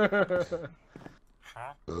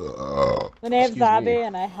I have Excuse zombie me.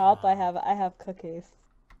 and I help, I have cookies.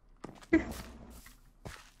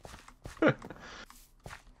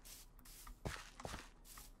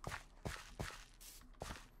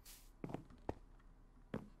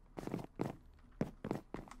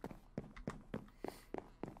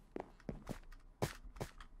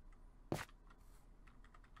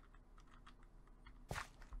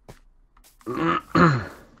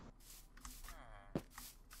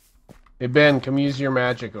 Hey Ben, come use your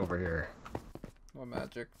magic over here. What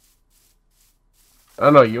magic? I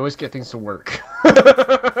don't know, you always get things to work.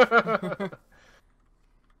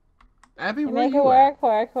 Abby, You where make you it at?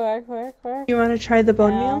 work. You want to try the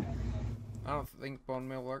bone No. meal? I don't think bone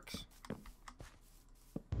meal works.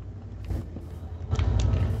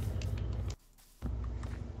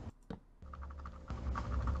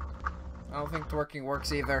 I don't think twerking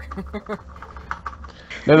works either.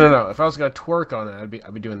 No. If I was gonna twerk on it,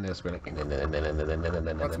 I'd be doing this. But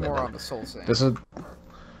That's more on the soul sand.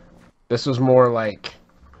 This was more like,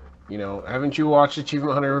 you know, haven't you watched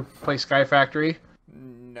Achievement Hunter play Sky Factory?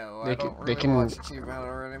 No, They I don't can- really they can- watch Achievement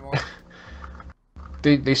Hunter anymore.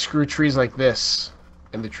 They screw trees like this,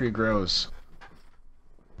 and the tree grows.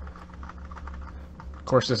 Of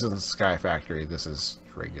course, this isn't Sky Factory. This is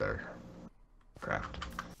regular craft.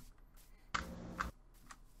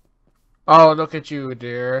 Oh, look at you,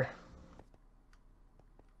 dear.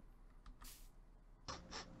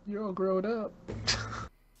 You're all grown up.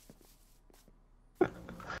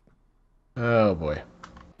 Oh boy.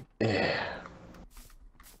 Yeah.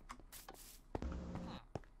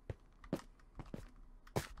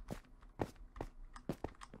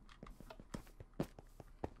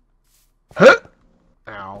 Huh?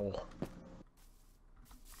 Ow.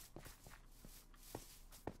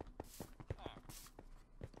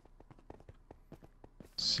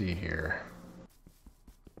 Let's see here.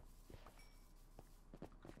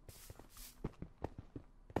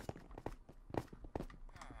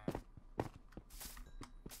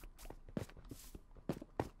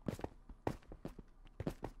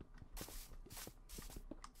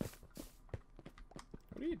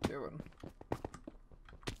 What are you doing?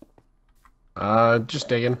 Just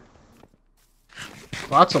digging.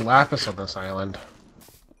 Lots of lapis on this island.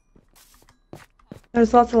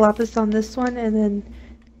 There's lots of lapis on this one, and then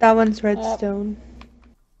that one's redstone.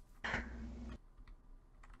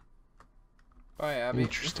 Bye, Abby.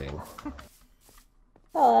 Interesting.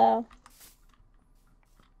 Hello.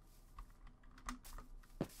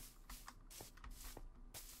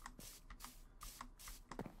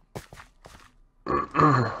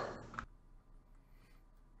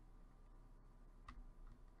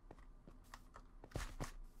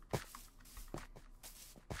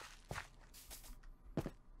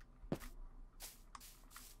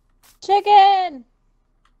 chicken!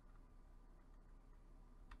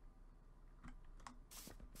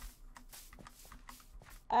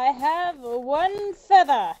 I have one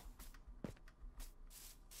feather.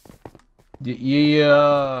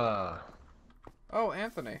 Yeah. Oh,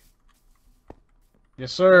 Anthony.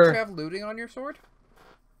 Yes, Don't sir. you have looting on your sword?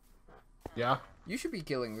 Yeah. You should be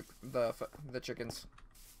killing the chickens.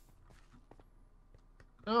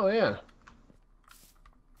 Oh, yeah.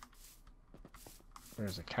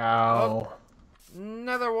 There's a cow.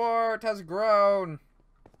 Netherwart has grown.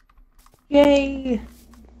 Yay!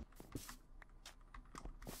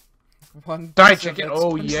 One Die, piece of chicken. it's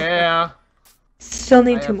Oh, been- yeah. Still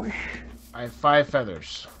need I two have- more. I have 5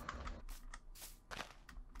 feathers.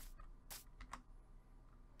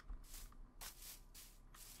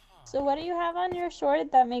 So what do you have on your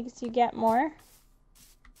sword that makes you get more?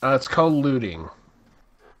 It's called looting.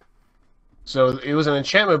 So it was an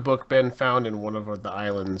enchantment book Ben found in one of the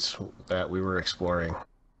islands that we were exploring.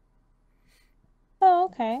 Oh,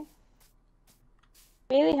 okay.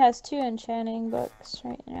 Bailee has 2 enchanting books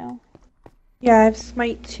right now. Yeah, I have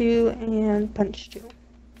Smite 2 and Punch 2.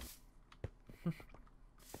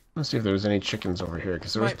 Let's see if there was any chickens over here,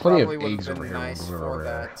 because there was Might plenty of probably would've eggs been over here. nice when we were for over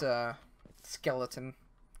there. that skeleton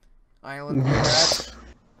island we were at.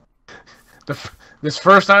 This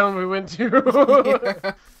first island we went to,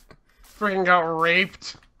 Yeah. freaking got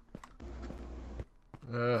raped.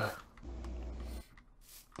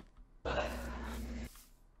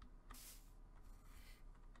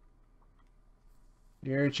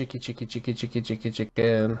 You're chicken.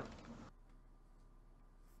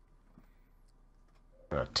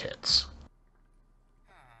 Oh, tits.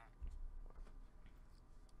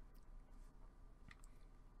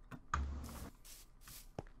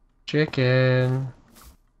 Chicken.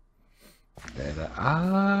 Where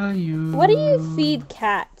are you? What do you feed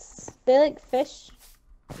cats? They like fish?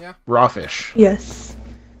 Raw fish. Yes.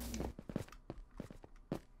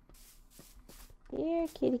 Here,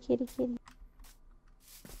 kitty, kitty, kitty.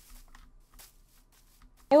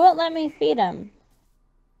 It won't let me feed them.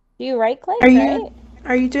 Do you right click, right?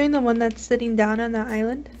 Are you doing the one that's sitting down on the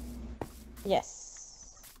island?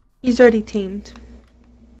 Yes. He's already tamed.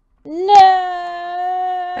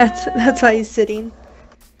 No! That's why he's sitting.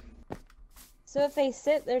 So if they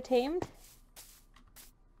sit, they're tamed?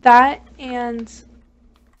 That and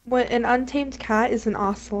what an untamed cat is an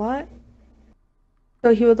ocelot.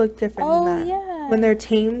 So he would look different Oh, than that. yeah. When they're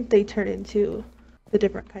tamed, they turn into the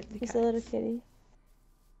different kinds of He's cats. a little kitty.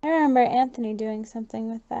 I remember Anthony doing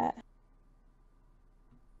something with that.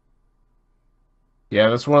 Yeah,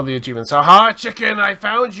 that's one of the achievements. Aha, chicken! I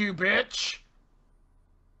found you, bitch!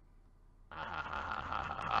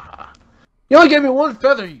 You only gave me 1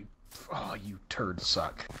 feather, you... Oh, you turd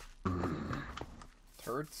suck.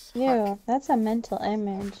 Turds. Ew, that's a mental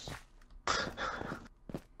image.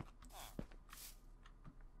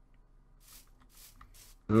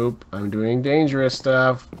 Oop, I'm doing dangerous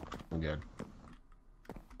stuff. I'm good.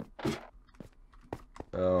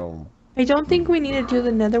 Oh. I don't think we need to do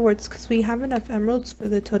the netherwarts because we have enough emeralds for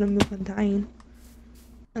the totem of undying.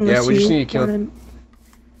 Unless we just you need to kill- wanna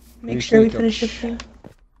make just sure need we to finish kill- the thing.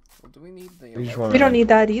 Well, do we need the? We just elytra? wanna- We don't need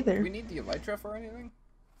that Do either. we need the elytra for anything?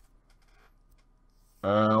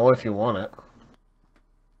 Only if you want it.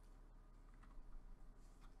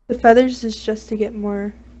 The feathers is just to get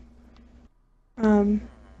more More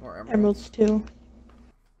emeralds. emeralds too.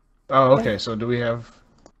 Oh, okay, so do we have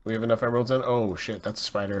enough emeralds then? Oh, shit, that's a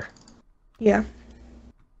spider. Yeah.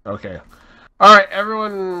 Okay. Alright,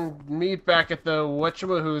 everyone meet back at the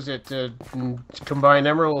whatchamahoo's to combine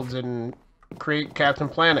emeralds and create Captain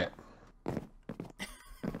Planet.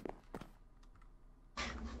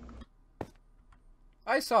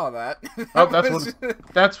 I saw that. Oh, that's was-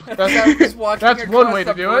 That's As I was walking that's across one way to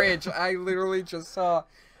the do it. bridge, I literally just saw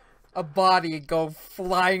a body go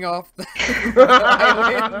flying off the, the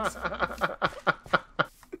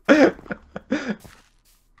island.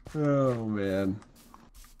 Oh man.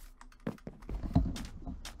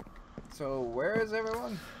 So where is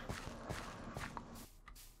everyone?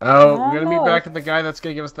 Oh, I we're gonna don't meet know. back at the guy that's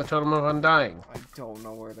gonna give us the totem of undying. I don't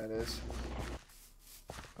know where that is.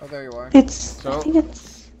 Oh, there you are. It's I So- think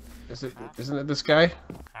it's Isn't it this guy?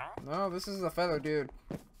 No, this is the feather dude.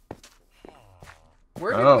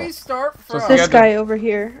 Where did Oh. we start So from? Yeah, this the- guy over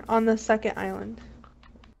here on the second island.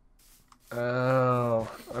 Oh,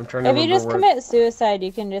 I'm trying to If you remember just where. commit suicide,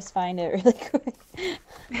 you can just find it really quick.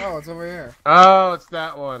 Oh, it's over here. Oh, it's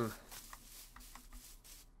that one.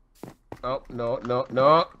 Oh, no.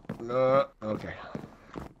 Okay.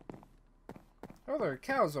 Oh, there are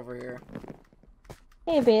cows over here.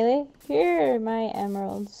 Hey, Bailee, here are my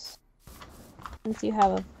emeralds. Since you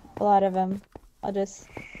have a lot of them. I'll just...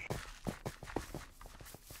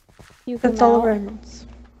 That's all of our emeralds.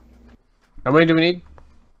 How many do we need?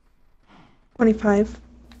 25.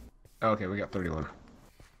 Okay, we got 31.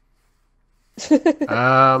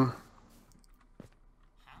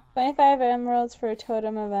 25 emeralds for a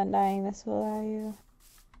totem of undying. This will allow you.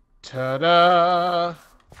 Ta-da!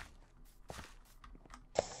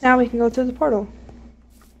 Now we can go to the portal.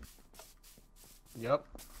 Yep.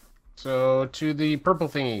 So, to the purple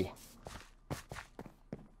thingy.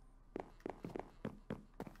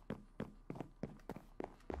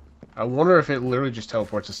 I wonder if it literally just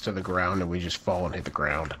teleports us to the ground and we just fall and hit the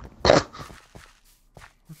ground.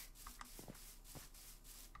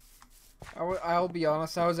 I'll be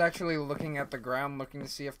honest, I was actually looking at the ground, looking to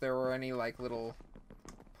see if there were any, like, little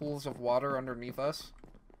pools of water underneath us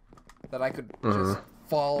that I could just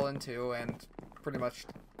fall into and pretty much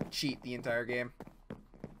cheat the entire game.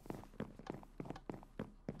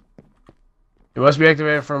 It must be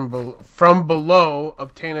activated from below.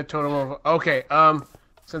 Obtain a totem of... Okay,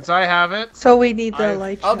 since I have it... So we need the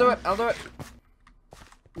light. I'll do it, I'll do it.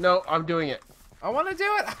 No, I'm doing it. I want to do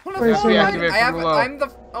it. I want Where's to the fall. light? I'm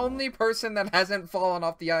the only person that hasn't fallen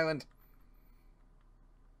off the island.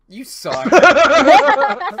 You suck.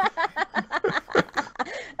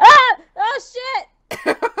 Ah! Oh shit!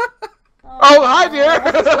 Oh, hi dear!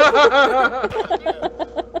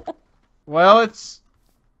 Well, it's...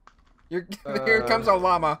 Here comes a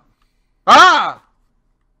llama. Ah!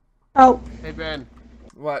 Oh, Hey, Ben.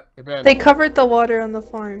 What? Hey, Ben. they covered the water on the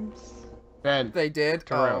farms. Ben. They did?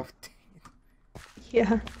 Come around.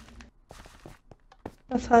 Yeah.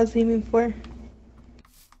 That's what I was aiming for.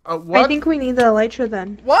 What? I think we need the elytra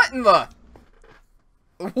then. What in the...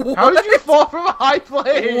 How did you fall from a high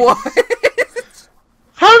place? What?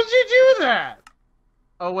 How did you do that?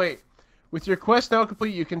 Oh, wait. With your quest now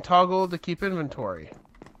complete, you can toggle to keep inventory.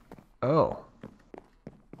 Oh.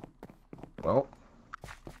 Well.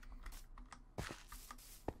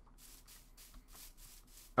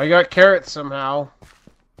 I got carrots somehow.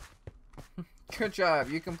 Good job.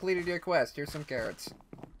 You completed your quest. Here's some carrots.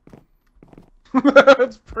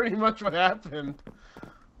 That's pretty much what happened.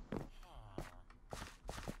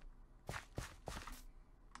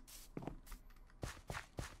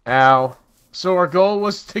 Ow. So our goal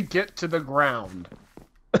was to get to the ground.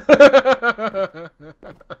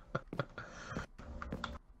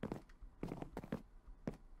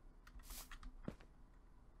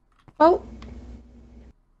 Oh.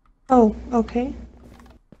 Oh, okay.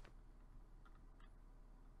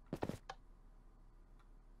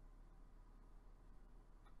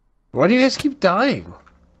 Why do you guys keep dying?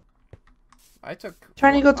 I took...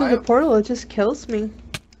 Trying to go through the portal, it just kills me.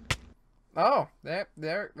 Oh, there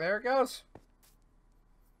it goes.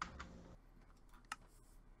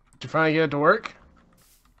 Did you finally get it to work?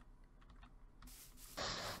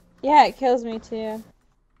 Yeah, it kills me too.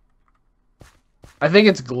 I think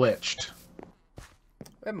it's glitched.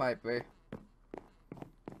 It might be. You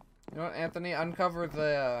know what, Anthony? Uncover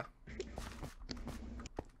the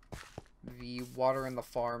water in the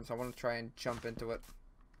farms. I want to try and jump into it.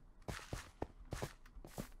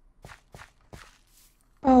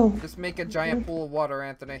 Oh. Just make a giant pool of water,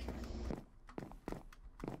 Anthony.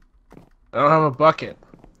 I don't have a bucket.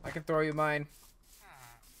 I can throw you mine.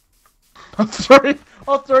 I'll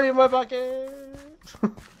throw you my bucket.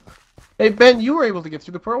 Hey Ben, you were able to get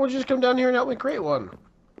through the portal. Why don't you just come down here and help me create one?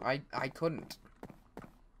 I couldn't.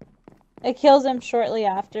 It kills him shortly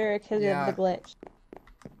after because Yeah. of the glitch.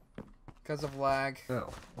 Because of lag. Oh,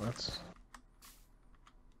 that's...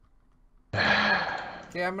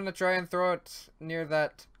 Yeah, I'm gonna try and throw it near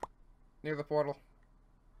the portal.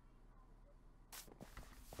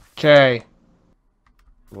 Okay.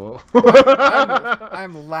 Whoa.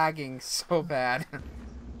 I'm lagging so bad.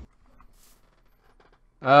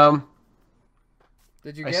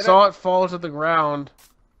 Did you I get it? saw it fall to the ground,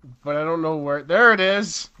 but I don't know where. There it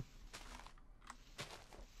is.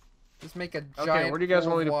 Just make a Okay, giant where do you guys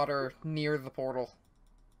pool want me of to- water near the portal.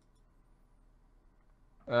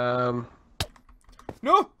 Um.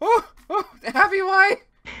 No! Oh! Oh! Happy why?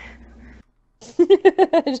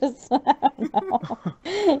 Just, I don't know.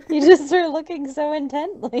 You just start looking so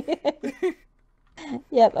intently.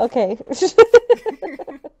 Yep, okay.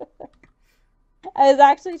 I was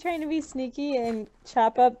actually trying to be sneaky and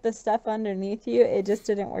chop up the stuff underneath you. It just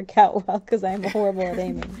didn't work out well because I'm horrible at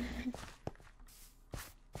aiming.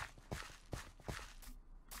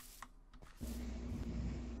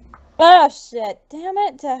 Oh shit, damn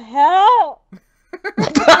it to hell!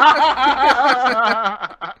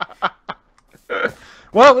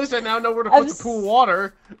 Well, at least I now know where to put the pool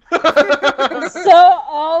water. I'm so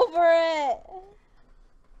over it.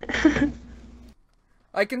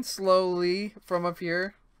 I can slowly, from up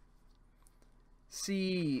here,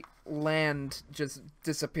 see land just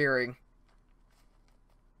disappearing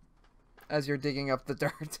as you're digging up the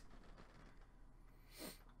dirt.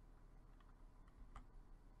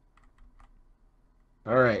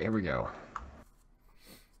 Alright, here we go.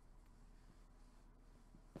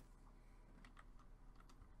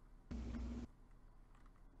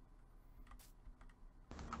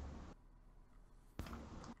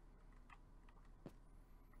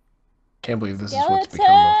 Can't believe this is what's become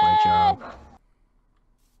of my job.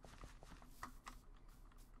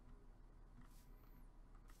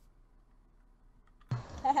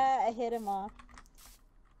 Haha, I hit him off.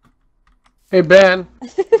 Hey, Ben.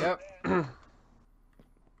 Yep.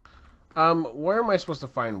 Where am I supposed to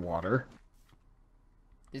find water?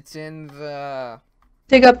 It's in the...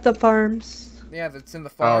 Dig up the farms. Yeah, it's in the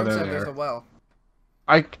farms they're and there's there. a well.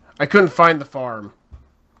 I couldn't find the farm.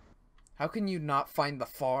 How can you not find the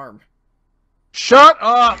farm? Shut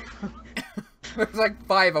up! There's like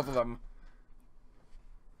 5 of them.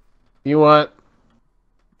 You what?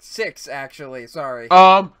 6, actually. Sorry.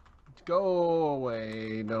 Go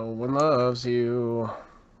away. No one loves you.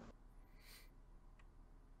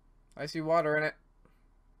 I see water in it.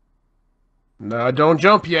 No, don't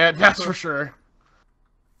jump yet, that's for sure.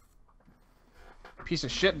 Piece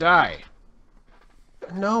of shit, die.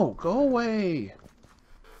 No, go away.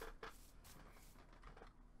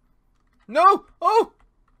 No! Oh!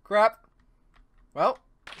 Crap. Well.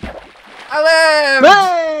 I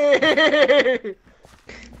live! Hey!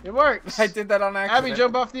 It works. I did that on accident. Abby,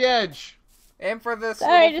 jump off the edge. Aim for this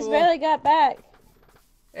Sorry, I little just pool. barely got back.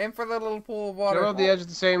 Aim for the little pool of water. Jump off the edge at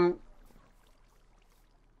the same...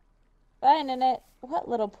 Finding it. What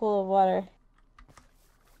little pool of water?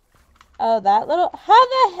 Oh, that little... How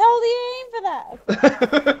the hell do you aim for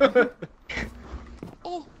that?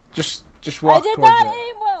 Eh. Just walk I did towards not it.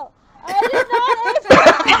 aim well. I did not aim for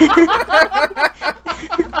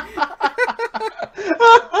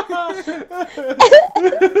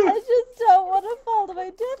I just don't want to fall to my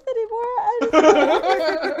death anymore.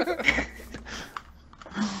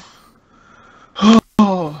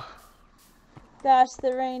 Oh. Gosh,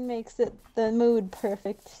 the rain makes the mood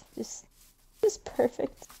perfect. Just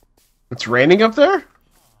perfect. It's raining up there?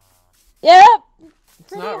 Yep.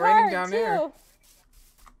 It's not raining down here.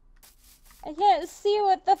 I can't see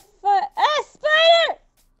what the fuck. Ah, spider!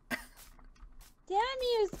 Damn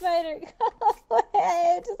you, spider! Go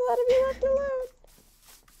away! Just let me left alone.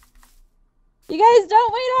 You guys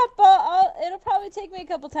don't wait up. It'll probably take me a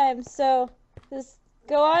couple times. So just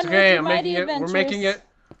go on It's okay, with your I'm mighty making it. adventures.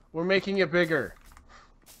 We're making it bigger.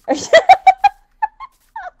 Okay,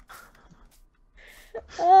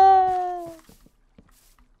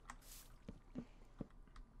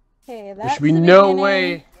 There that's should be the no beginning.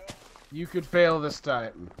 way you could fail this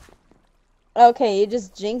time. Okay, you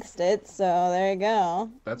just jinxed it, so there you go.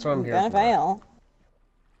 That's what I'm here Gonna for. fail.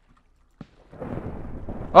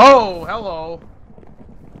 Oh, hello.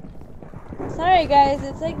 Sorry guys,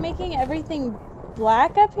 it's like making everything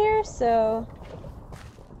black up here, so...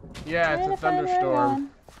 Yeah, it's Trying a to find where I'm thunderstorm.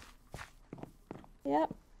 going.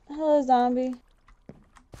 Yep. Hello, zombie.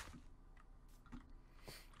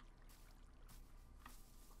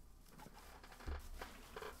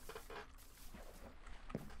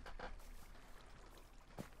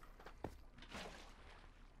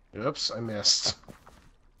 Oops, I missed.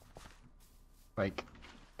 Like,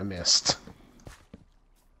 I missed.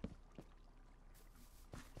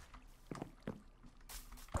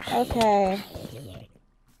 Okay.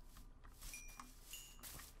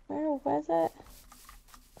 Where was it?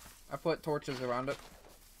 I put torches around it.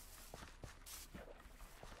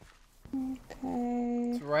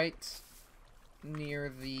 Okay. It's right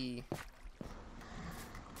near the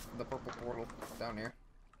purple portal down here.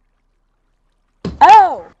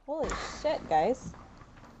 Oh! Holy shit, guys.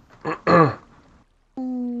 Are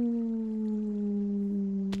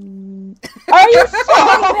you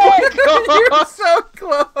shitting me? You're so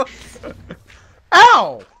close!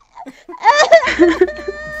 Ow!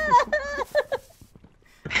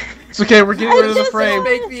 It's okay, we're getting rid of the Just frame.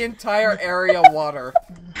 make the entire area water.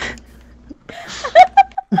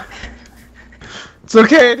 It's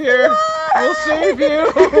okay, dear. We'll save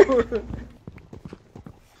you.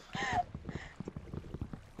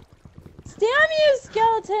 Damn you,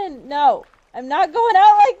 skeleton! No, I'm not going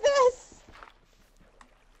out like this.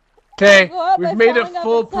 Okay, Go out by we've made it falling off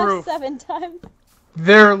a cliff foolproof. 7 times.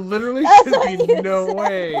 There literally That's should what be you no said.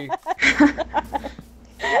 way.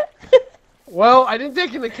 Well, I didn't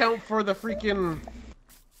take into account for the freaking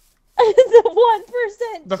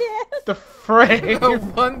It's a 1% chance. the frame. A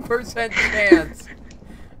 1% chance.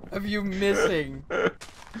 of you missing. Oh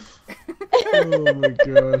my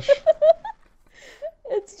gosh.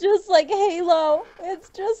 It's just like Halo. It's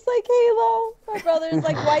just like Halo. My brother's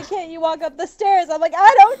like, why can't you walk up the stairs? I'm like,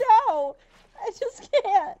 I don't know. I just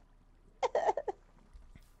can't.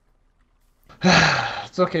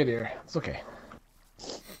 It's okay, dear. It's okay.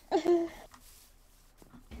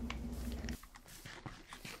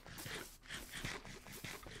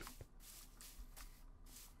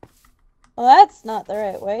 Well, that's not the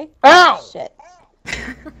right way. Ow! Oh, shit.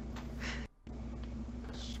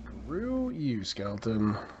 Screw you,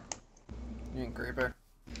 skeleton. You ain't creeper.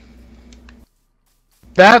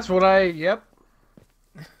 That's what I. Yep.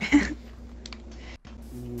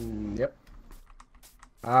 Yep.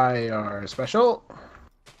 I are special.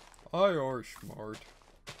 I are smart.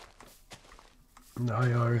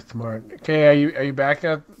 I are smart. Okay, are you back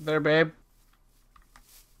up there, babe?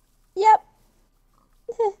 Yep.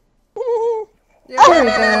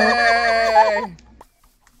 Yay!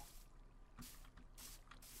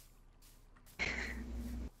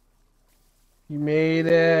 You made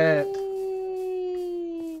it.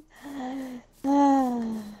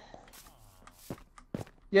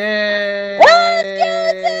 Yay!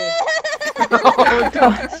 Oh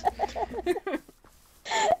gosh.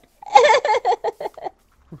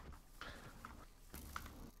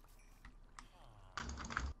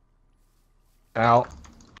 Ow.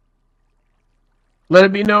 Let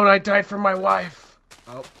it be known I died for my wife.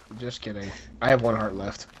 Oh, just kidding. I have one heart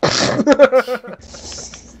left. I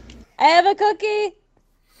have a cookie.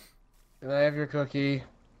 And I have your cookie.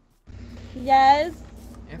 Yes.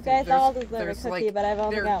 You Anthony, guys all deserve a there's, cookie, like, but I've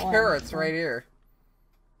only there got are one. carrots right here.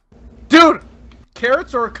 Dude!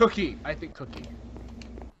 Carrots or a cookie? I think cookie.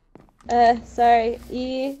 Sorry.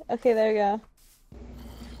 E. Okay, there we go.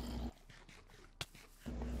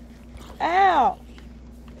 Ow!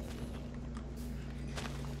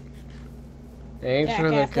 Thanks for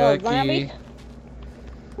the Jackass little zombie. cookie.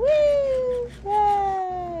 Woo!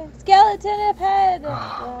 Yay! Skeleton of head!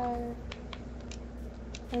 Dun,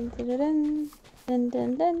 dun, dun, dun,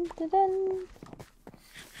 dun, dun, dun, dun.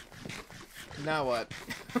 Now what?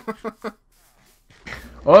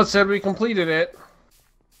 Well, it said we completed it.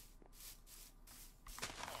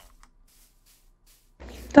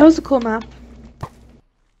 That was a cool map.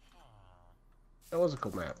 That was a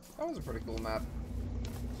cool map. That was a pretty cool map.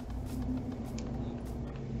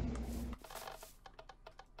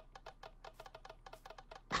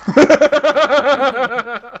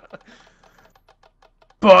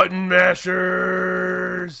 Button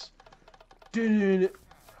mashers.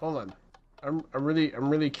 Hold on. I'm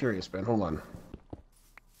really curious, Ben. Hold on.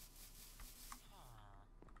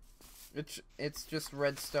 It's just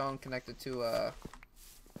redstone connected to a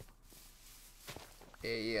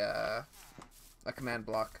command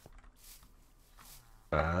block.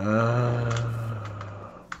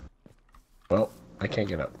 Well, I can't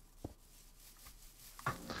get up.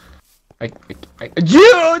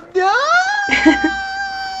 You no!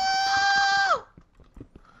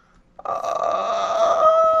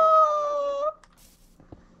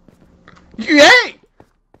 Hey!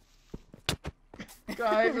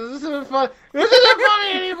 Guys, this isn't fun. This isn't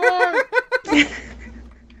funny anymore.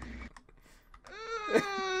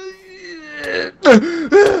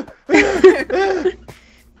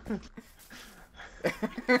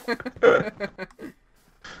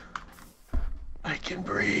 I can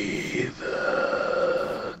breathe.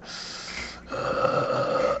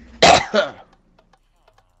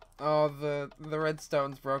 Oh, the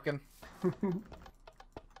redstone's broken.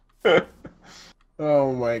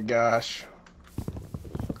 Oh my gosh.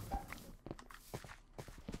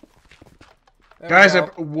 There we Guys, go.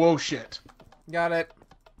 whoa shit. Got it.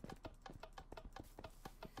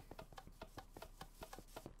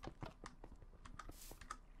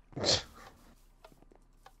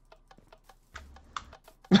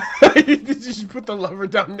 Did you just put the lever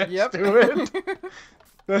down next to it?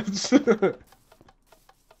 That's.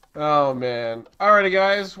 Oh man. Alrighty,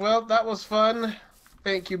 guys. Well, that was fun.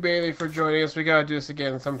 Thank you, Bailee, for joining us. We gotta do this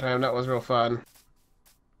again sometime. That was real fun.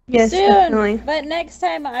 Yes, Soon, definitely. but next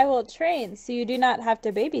time I will train so you do not have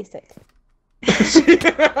to babysit. Maybe we should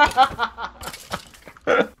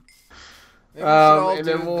all And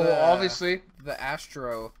then do we'll obviously the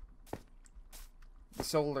Astro, the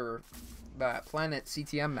solar, that planet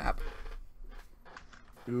CTM map.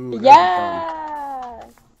 Ooh, that'd be fun. Yeah,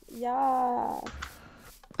 yeah.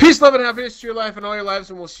 Peace, love, and happiness to your life and all your lives,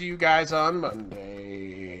 and we'll see you guys on Monday.